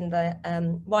also in the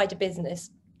wider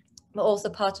business. But also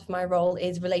part of my role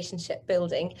is relationship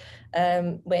building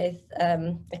with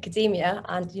academia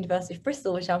and the University of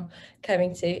Bristol, which I'm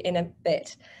coming to in a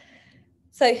bit.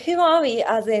 So who are we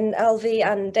as in LV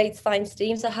and data science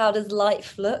team? So how does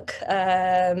life look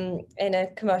in a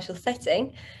commercial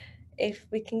setting? If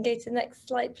we can go to the next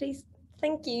slide, please.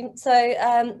 Thank you. So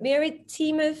we're a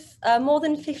team of more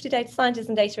than 50 data scientists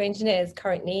and data engineers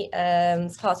currently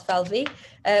as part of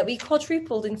LV. We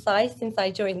quadrupled in size since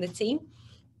I joined the team.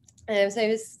 So it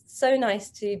was so nice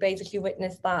to basically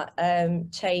witness that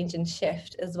change and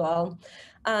shift as well.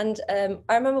 And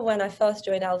I remember when I first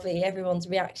joined LV, everyone's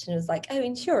reaction was like, oh,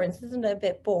 insurance, isn't it a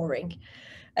bit boring?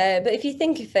 But if you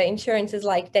think of it, insurance is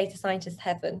like data scientist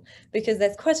heaven, because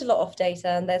there's quite a lot of data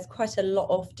and there's quite a lot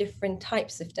of different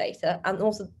types of data and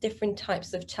also different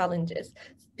types of challenges,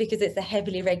 because it's a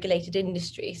heavily regulated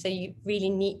industry. So you really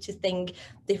need to think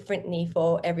differently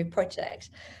for every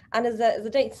project. And as a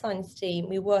data science team,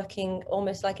 we're working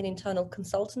almost like an internal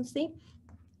consultancy.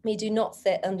 We do not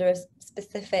sit under a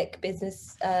specific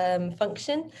business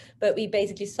function, but we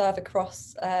basically serve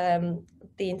across the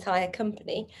entire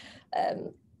company,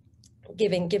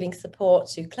 giving support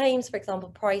to claims, for example,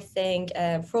 pricing,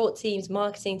 fraud teams,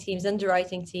 marketing teams,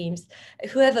 underwriting teams,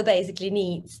 whoever basically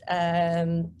needs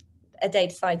a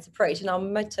data science approach. And our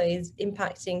motto is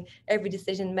impacting every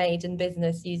decision made in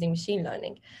business using machine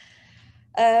learning.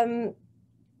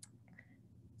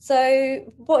 So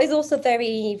what is also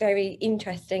very, very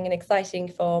interesting and exciting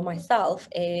for myself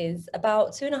is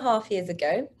about 2.5 years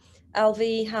ago,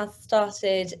 LV has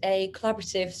started a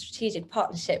collaborative strategic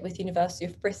partnership with the University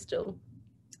of Bristol.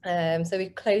 So we're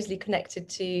closely connected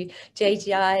to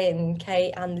JGI and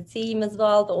Kate and the team as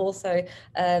well, but also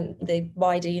the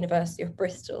wider University of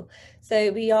Bristol.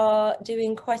 So we are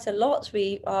doing quite a lot.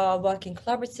 We are working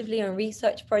collaboratively on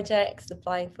research projects,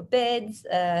 applying for bids,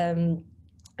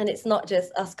 and it's not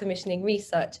just us commissioning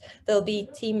research. There'll be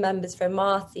team members from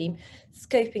our team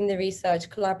scoping the research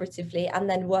collaboratively and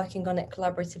then working on it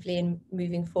collaboratively and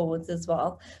moving forwards as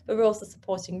well. But we're also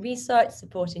supporting research,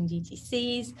 supporting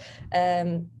DTCs,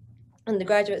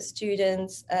 undergraduate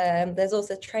students. There's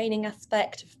also a training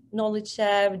aspect of knowledge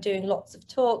share. We're doing lots of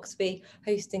talks. We're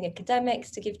hosting academics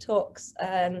to give talks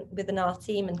within our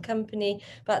team and company.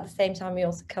 But at the same time, we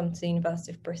also come to the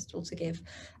University of Bristol to give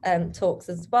talks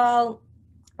as well.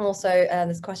 Also,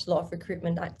 there's quite a lot of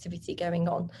recruitment activity going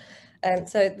on.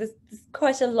 So there's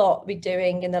quite a lot we're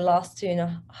doing in the last two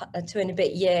and a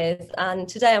bit years. And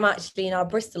today I'm actually in our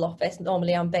Bristol office.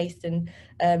 Normally I'm based in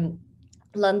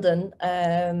London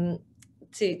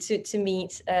to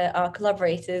meet our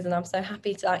collaborators. And I'm so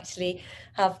happy to actually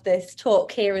have this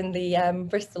talk here in the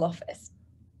Bristol office.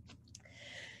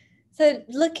 So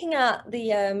looking at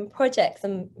the projects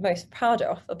I'm most proud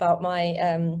of about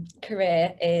my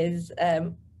career is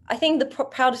I think the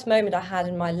proudest moment I had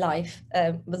in my life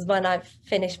was when I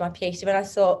finished my PhD,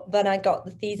 when I got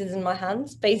the thesis in my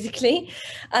hands, basically.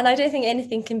 And I don't think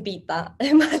anything can beat that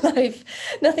in my life.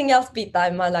 Nothing else beat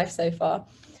that in my life so far.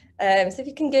 So if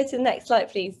you can go to the next slide,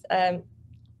 please.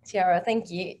 Tiara, thank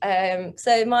you.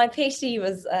 So my PhD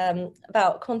was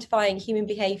about quantifying human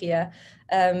behavior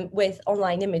with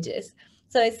online images.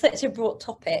 So it's such a broad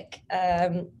topic.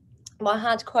 I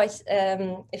had quite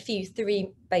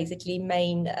three basically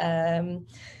main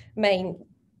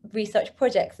research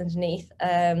projects underneath.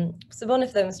 So one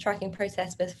of them was tracking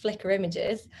protests with Flickr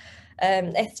images,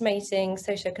 estimating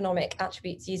socioeconomic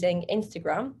attributes using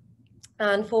Instagram,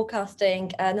 and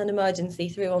forecasting non-emergency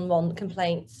 311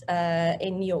 complaints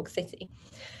in New York City.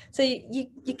 So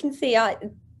you can see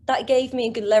that gave me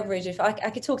a good leverage. If I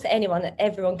could talk to anyone, and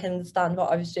everyone can understand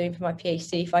what I was doing for my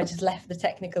PhD if I just left the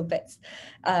technical bits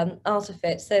out of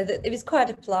it. So that it was quite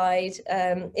applied.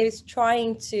 It was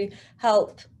trying to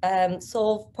help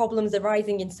solve problems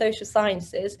arising in social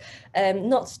sciences,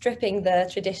 not stripping the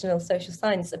traditional social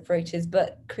science approaches,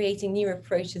 but creating new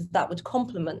approaches that would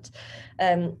complement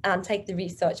and take the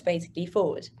research basically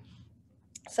forward.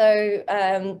 So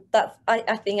that's,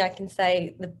 I think I can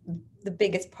say, the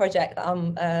biggest project that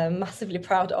I'm massively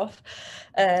proud of.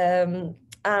 And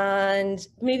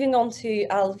moving on to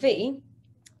LV,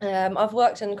 I've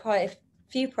worked on quite a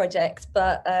few projects,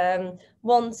 but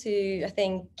one to, I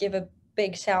think, give a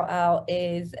big shout out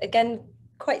is, again,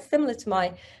 quite similar to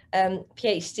my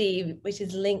PhD, which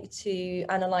is linked to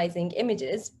analysing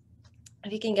images.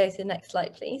 If you can go to the next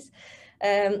slide, please.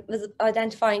 Was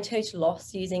identifying total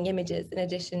loss using images in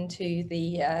addition to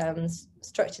the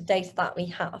structured data that we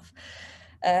have.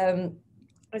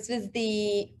 This was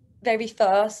the very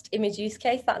first image use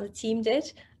case that the team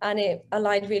did, and it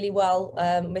aligned really well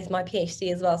with my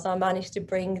PhD as well. So I managed to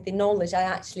bring the knowledge I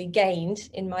actually gained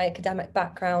in my academic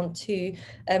background to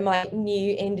my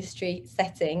new industry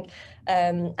setting.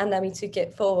 And then we took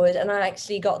it forward, and I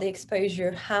actually got the exposure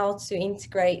of how to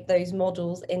integrate those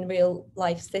models in real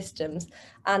life systems,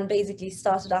 and basically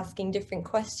started asking different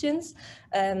questions,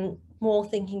 more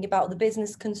thinking about the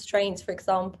business constraints, for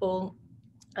example,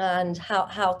 and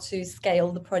how to scale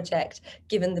the project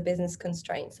given the business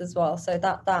constraints as well. So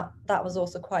that was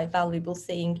also quite valuable,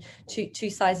 seeing two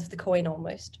sides of the coin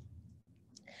almost.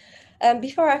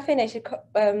 Before I finish,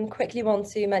 I quickly want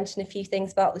to mention a few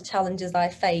things about the challenges I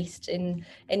faced in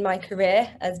my career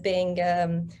as being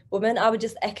a woman. I would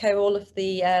just echo all of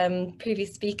the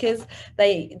previous speakers.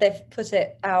 They've put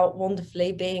it out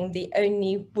wonderfully. Being the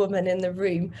only woman in the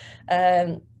room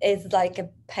is like a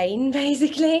pain,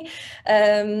 basically.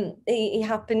 It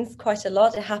happens quite a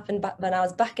lot. It happened back when I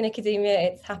was back in academia.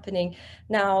 It's happening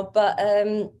now. But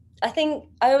I think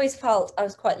I always felt I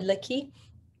was quite lucky,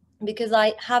 because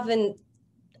I haven't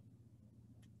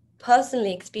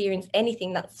personally experienced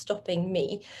anything that's stopping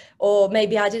me, or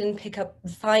maybe I didn't pick up the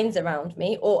signs around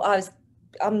me, or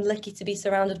I'm lucky to be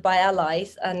surrounded by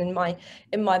allies and in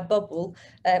my bubble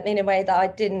in a way that I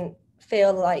didn't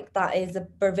feel like that is a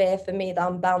barrier for me that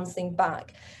I'm bouncing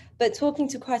back. But talking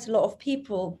to quite a lot of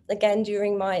people, again,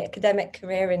 during my academic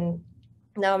career, and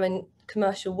now I'm in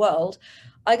commercial world,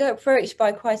 I got approached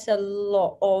by quite a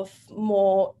lot of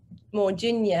more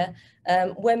junior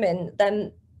women,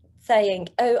 then saying,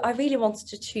 oh, I really wanted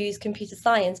to choose computer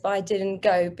science, but I didn't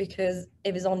go because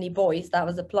it was only boys that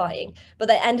was applying. But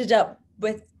they ended up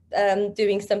with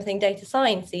doing something data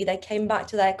sciencey. They came back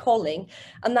to their calling,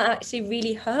 and that actually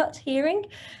really hurt hearing.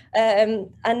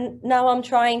 And now I'm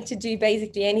trying to do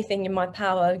basically anything in my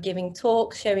power, giving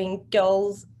talks, showing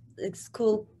girls,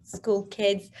 school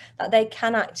kids, that they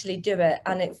can actually do it.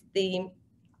 And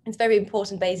it's very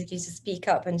important basically to speak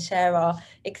up and share our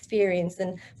experience.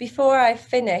 And before I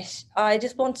finish, I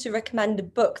just want to recommend a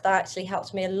book that actually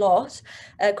helped me a lot,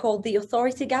 called The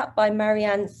Authority Gap by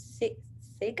Marianne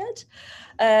Sigurd.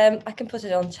 I can put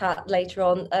it on chat later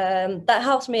on. That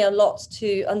helped me a lot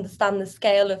to understand the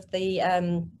scale of the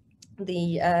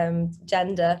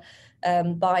gender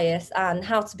bias and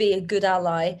how to be a good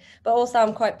ally. But also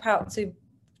I'm quite proud to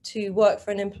work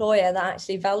for an employer that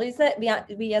actually values it.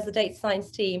 We as a data science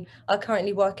team are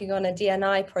currently working on a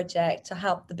D&I project to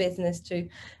help the business to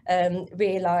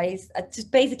realise, to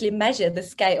basically measure the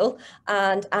scale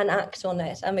and act on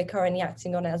it. And we're currently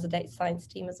acting on it as a data science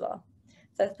team as well.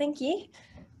 So thank you.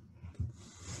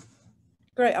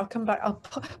 Great, I'll come back. I'll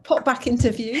pop back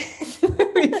into view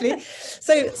briefly.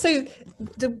 So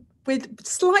we're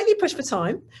slightly pushed for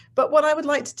time, but what I would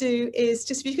like to do is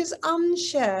just, if you could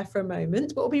unshare for a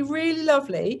moment. What would be really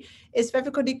lovely is if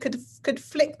everybody could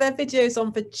flick their videos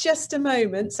on for just a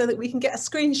moment, so that we can get a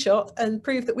screenshot and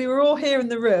prove that we were all here in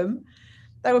the room.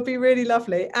 That would be really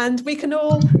lovely, and we can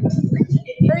all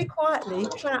very quietly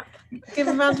clap, give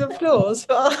a round of applause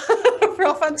for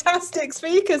our fantastic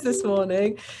speakers this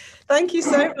morning. Thank you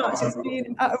so much. It's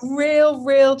been a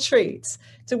real treat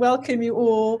to welcome you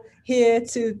all here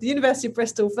to the University of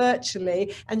Bristol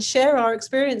virtually and share our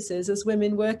experiences as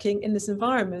women working in this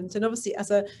environment. And obviously, as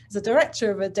a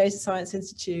director of a data science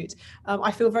institute,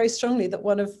 I feel very strongly that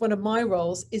one of my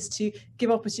roles is to give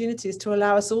opportunities to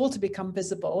allow us all to become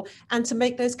visible and to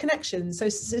make those connections. So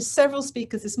several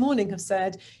speakers this morning have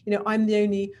said, you know, I'm the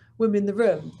only woman in the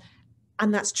room.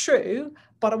 And that's true.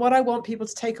 But what I want people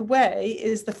to take away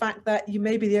is the fact that you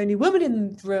may be the only woman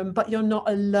in the room, but you're not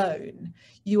alone.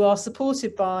 You are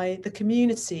supported by the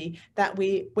community that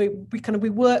we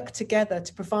work together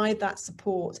to provide that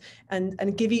support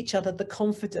and give each other the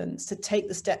confidence to take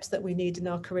the steps that we need in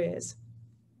our careers.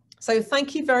 So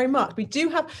thank you very much. We do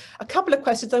have a couple of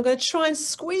questions. I'm going to try and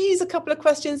squeeze a couple of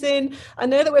questions in. I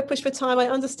know that we're pushed for time. I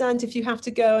understand if you have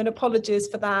to go, and apologies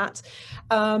for that.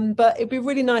 But it'd be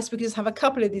really nice if we could just have a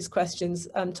couple of these questions,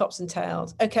 tops and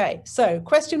tails. Okay, so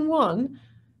question one.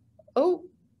 Oh,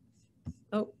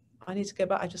 I need to go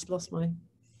back. I just lost my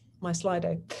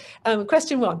Slido.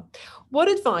 Question one, what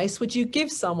advice would you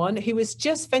give someone who is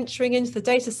just venturing into the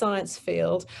data science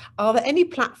field? Are there any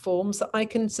platforms that I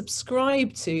can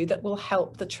subscribe to that will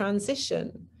help the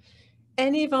transition?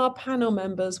 Any of our panel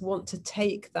members want to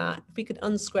take that? If we could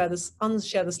unshare the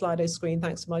Slido screen,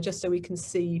 thanks, Samar, just so we can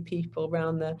see people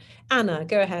around there. Anna,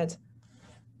 go ahead.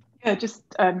 Yeah, just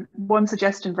one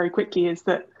suggestion very quickly is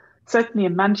that certainly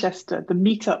in Manchester, the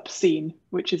meetup scene,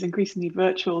 which is increasingly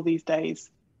virtual these days,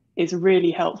 is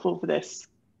really helpful for this.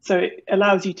 So it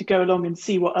allows you to go along and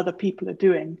see what other people are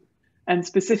doing. And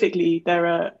specifically, there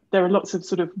are lots of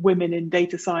sort of women in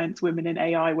data science, women in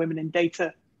AI, women in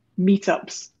data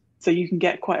meetups. So you can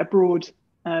get quite a broad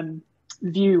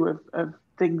view of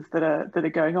things that are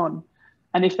going on.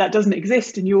 And if that doesn't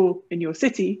exist in your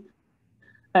city,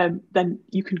 then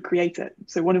you can create it.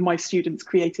 So one of my students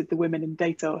created the Women in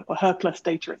Data, or Her Plus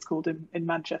Data it's called, in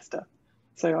Manchester.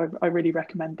 So I really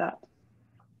recommend that.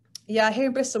 Yeah, here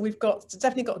in Bristol, we've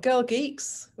definitely got Girl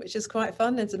Geeks, which is quite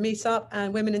fun. There's a meetup,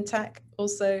 and Women in Tech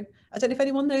also. I don't know if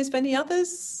anyone knows of any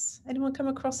others. Anyone come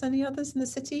across any others in the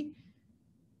city?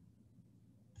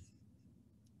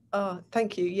 Oh,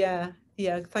 thank you. Yeah.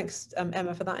 Thanks,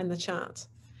 Emma, for that in the chat.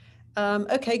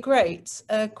 Okay, great.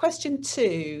 Question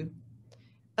 2.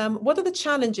 What are the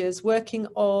challenges working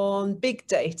on big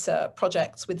data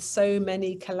projects with so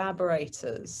many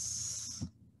collaborators?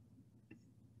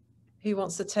 Who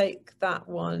wants to take that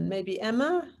one? Maybe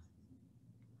Emma?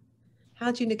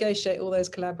 How do you negotiate all those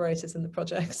collaborators in the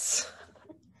projects?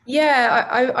 Yeah,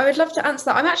 I would love to answer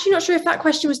that. I'm actually not sure if that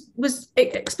question was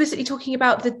explicitly talking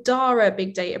about the DARA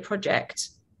big data project.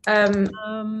 Oh,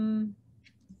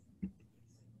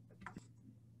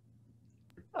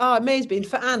 it may have been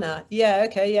for Anna. Yeah,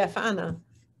 okay, yeah, for Anna.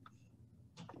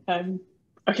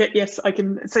 Okay, yes, I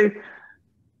can.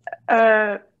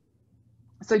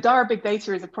 So DARA Big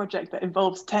Data is a project that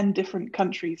involves 10 different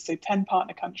countries, so 10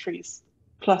 partner countries,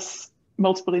 plus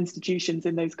multiple institutions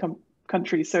in those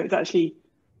countries. So it's actually,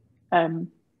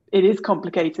 it is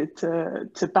complicated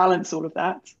to balance all of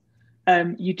that.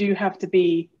 You do have to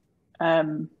be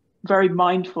very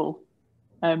mindful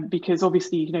because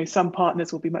obviously, some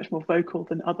partners will be much more vocal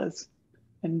than others.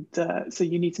 And so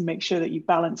you need to make sure that you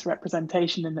balance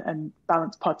representation and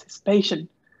balance participation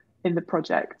in the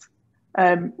project.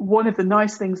 One of the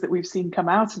nice things that we've seen come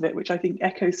out of it, which I think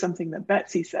echoes something that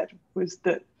Betsy said, was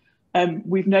that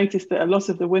we've noticed that a lot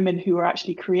of the women who are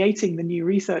actually creating the new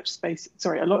research space,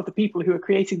 a lot of the people who are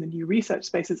creating the new research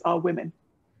spaces are women,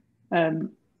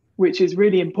 which is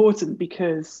really important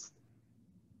because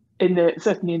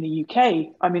certainly in the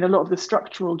UK, I mean, a lot of the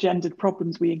structural gendered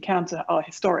problems we encounter are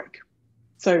historic.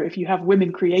 So if you have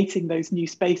women creating those new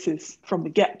spaces from the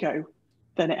get-go,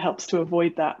 then it helps to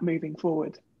avoid that moving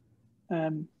forward.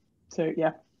 So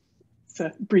yeah, it's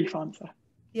a brief answer.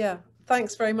 Yeah,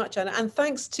 thanks very much, Anna. And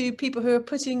thanks to people who are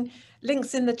putting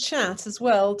links in the chat as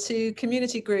well to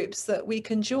community groups that we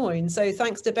can join. So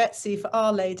thanks to Betsy for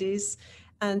Our Ladies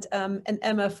and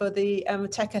Emma for the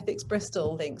Tech Ethics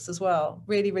Bristol links as well.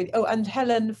 Really, really. Oh, and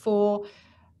Helen for,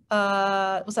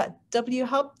 was that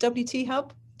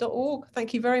WTHub.org?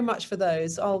 Thank you very much for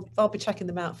those. I'll be checking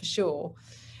them out for sure.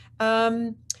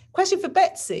 Question for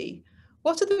Betsy.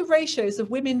 What are the ratios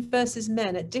of women versus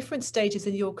men at different stages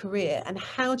in your career, and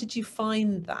how did you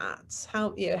find that? How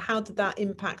did that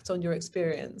impact on your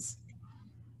experience?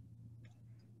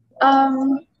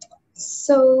 My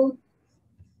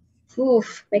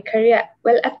career.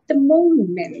 Well, at the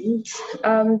moment,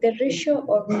 the ratio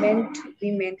of men to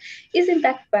women isn't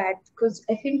that bad because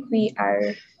I think we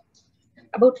are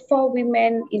about 4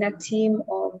 women in a team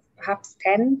of perhaps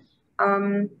 10.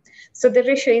 So the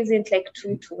ratio isn't like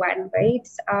 2 to 1, right?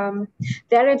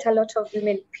 There aren't a lot of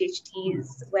women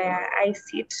PhDs where I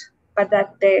sit, but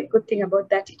the good thing about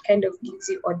that, it kind of gives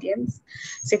you audience.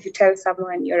 So if you tell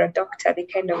someone you're a doctor, they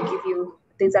kind of give you,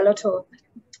 there's a lot of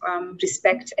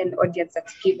respect and audience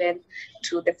that's given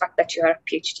to the fact that you are a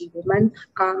PhD woman.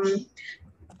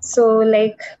 So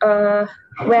like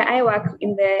where I work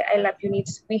in the iLab unit,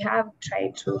 we have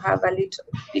tried to have a little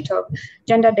bit of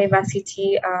gender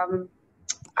diversity.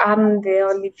 I'm the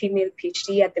only female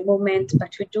PhD at the moment,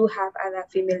 but we do have other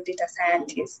female data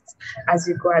scientists as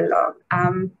we go along.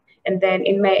 And then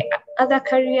in my other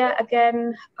career,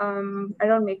 again,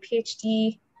 around my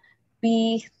PhD,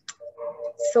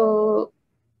 so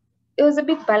it was a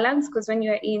bit balanced because when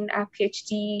you're in a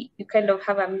PhD, you kind of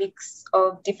have a mix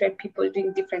of different people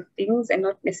doing different things and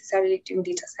not necessarily doing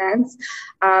data science.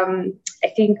 I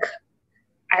think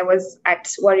I was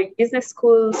at Warwick Business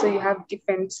School, so you have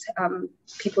different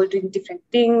people doing different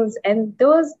things, and there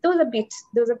was a bit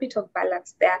of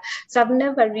balance there. So I've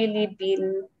never really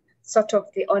been sort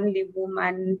of the only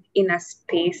woman in a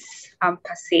space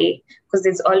per se, because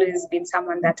there's always been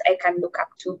someone that I can look up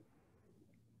to.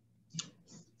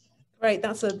 Great,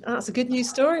 that's a good news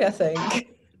story, I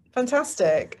think.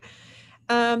 Fantastic.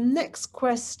 Next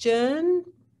question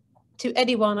to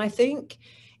anyone, I think.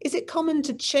 Is it common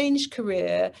to change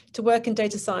career to work in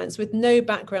data science with no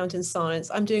background in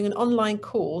science? I'm doing an online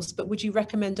course, but would you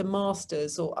recommend a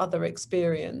master's or other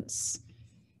experience?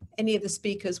 Any of the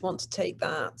speakers want to take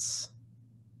that?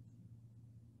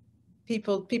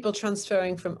 People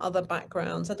transferring from other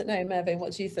backgrounds. I don't know, Mervyn,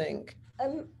 what do you think?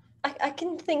 I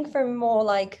can think from more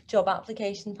like job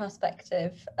application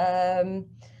perspective.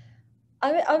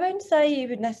 I won't say you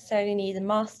would necessarily need a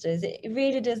master's. It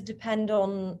really does depend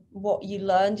on what you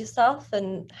learned yourself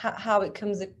and how it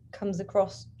comes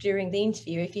across during the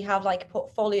interview. If you have like a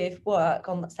portfolio of work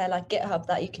on, say, like GitHub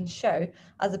that you can show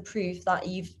as a proof that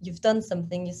you've done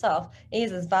something yourself, it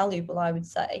is as valuable, I would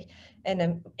say,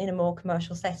 in a more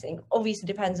commercial setting. Obviously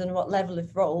depends on what level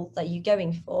of role that you're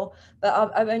going for,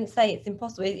 but I won't say it's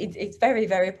impossible. It's very,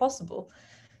 very possible.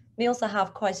 We also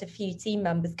have quite a few team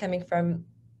members coming from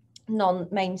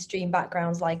non-mainstream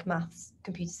backgrounds like maths,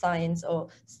 computer science or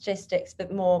statistics,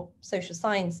 but more social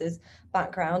sciences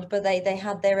background, but they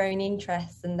had their own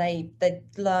interests and they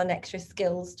learn extra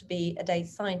skills to be a data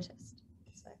scientist.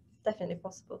 So definitely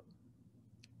possible.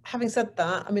 Having said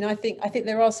that, I mean, I think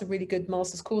there are some really good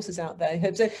master's courses out there.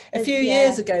 So a few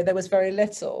years ago, there was very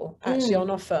little actually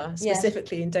on offer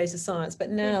specifically in data science,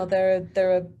 but now there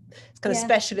are kind of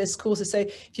specialist courses. So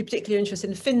if you're particularly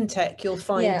interested in fintech, you'll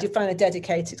find a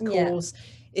dedicated course.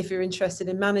 If you're interested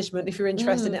in management, if you're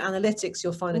interested in analytics,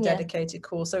 you'll find a dedicated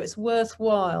course. So it's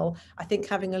worthwhile, I think,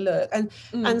 having a look.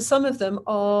 And some of them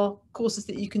are courses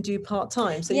that you can do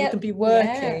part-time. So you can be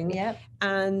working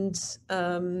and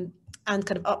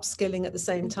kind of upskilling at the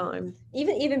same time.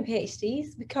 Even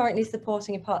PhDs, we're currently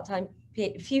supporting a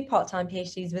few part-time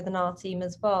PhDs within our team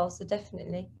as well, so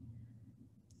definitely.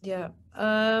 Yeah.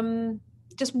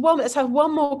 Let's have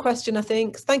one more question, I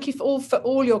think. Thank you for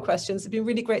all your questions. It's been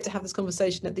really great to have this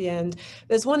conversation at the end.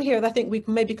 There's one here that I think we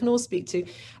can all speak to.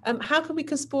 How can we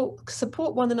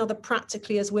support one another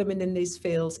practically as women in these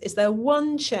fields? Is there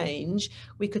one change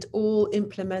we could all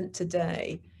implement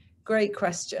today? Great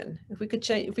question. If we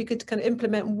could kind of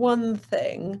implement one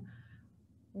thing,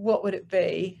 what would it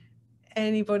be?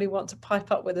 Anybody want to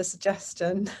pipe up with a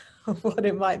suggestion of what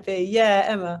it might be? Yeah,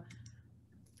 Emma.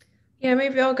 Yeah,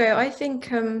 maybe I'll go. I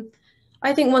think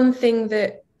one thing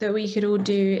that we could all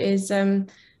do is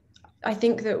I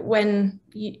think that when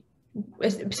you,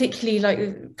 particularly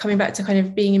like coming back to kind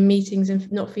of being in meetings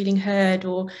and not feeling heard,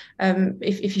 or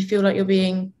if you feel like you're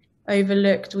being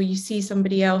overlooked or you see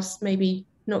somebody else maybe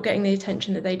not getting the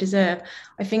attention that they deserve,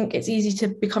 I think it's easy to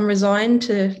become resigned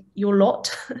to your lot.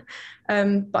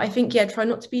 But I think, try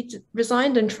not to be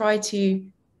resigned and try to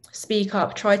speak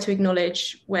up, try to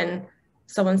acknowledge when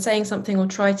someone's saying something, or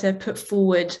try to put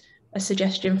forward a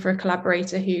suggestion for a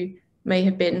collaborator who may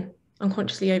have been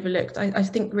unconsciously overlooked. I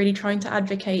think really trying to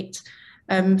advocate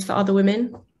for other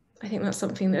women, I think that's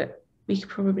something that we could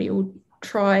probably all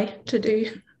try to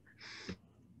do.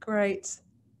 Great.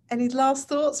 Any last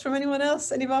thoughts from anyone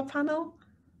else? Any of our panel?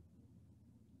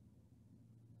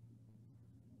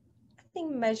 I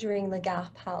think measuring the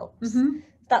gap helps.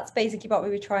 That's basically what we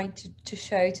were trying to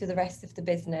show to the rest of the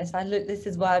business. This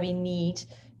is where we need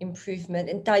improvement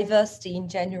and diversity in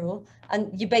general.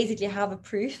 And you basically have a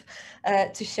proof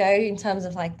to show in terms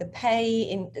of like the pay,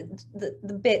 in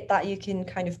the bit that you can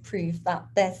kind of prove that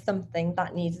there's something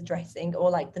that needs addressing,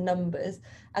 or like the numbers.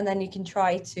 And then you can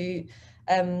try to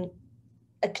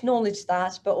acknowledge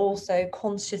that, but also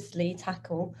consciously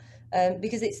tackle,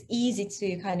 because it's easy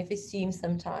to kind of assume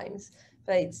sometimes,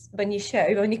 but it's when you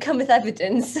come with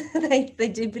evidence,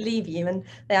 they do believe you and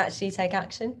they actually take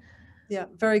action. Yeah,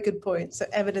 very good point. So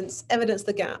evidence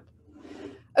the gap.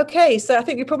 Okay, so I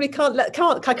think we probably I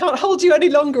can't hold you any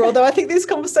longer, although I think these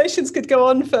conversations could go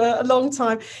on for a long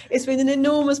time. It's been an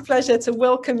enormous pleasure to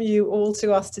welcome you all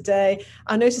to us today.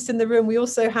 I noticed in the room we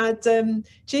also had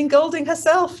Jean Golding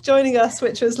herself joining us,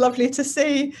 which was lovely to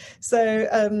see. So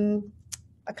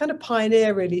a kind of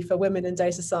pioneer really for women in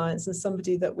data science, and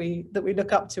somebody that we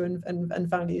look up to and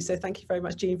value. So thank you very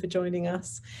much, Jean, for joining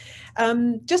us.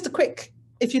 Just a quick,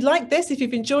 if you like this, if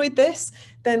you've enjoyed this,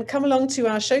 then come along to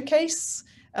our showcase,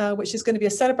 which is going to be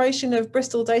a celebration of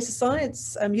Bristol Data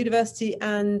Science University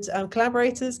and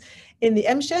collaborators in the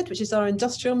M-Shed, which is our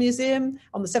industrial museum,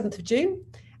 on the 7th of June.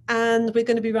 And we're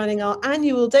going to be running our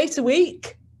annual Data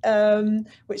Week,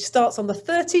 which starts on the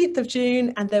 13th of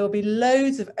June, and there will be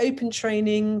loads of open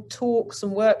training, talks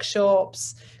and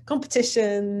workshops,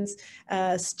 competitions,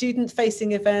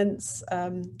 student-facing events,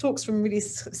 talks from really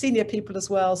senior people as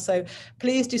well. So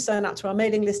please do sign up to our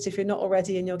mailing list if you're not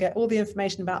already, and you'll get all the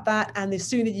information about that. And the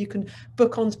sooner you can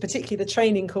book on to particularly the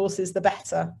training courses, the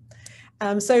better.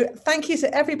 So thank you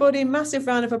to everybody, massive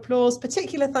round of applause,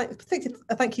 particular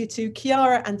thank you to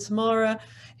Chiara and Tamara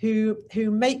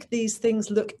who make these things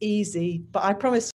look easy, but I promise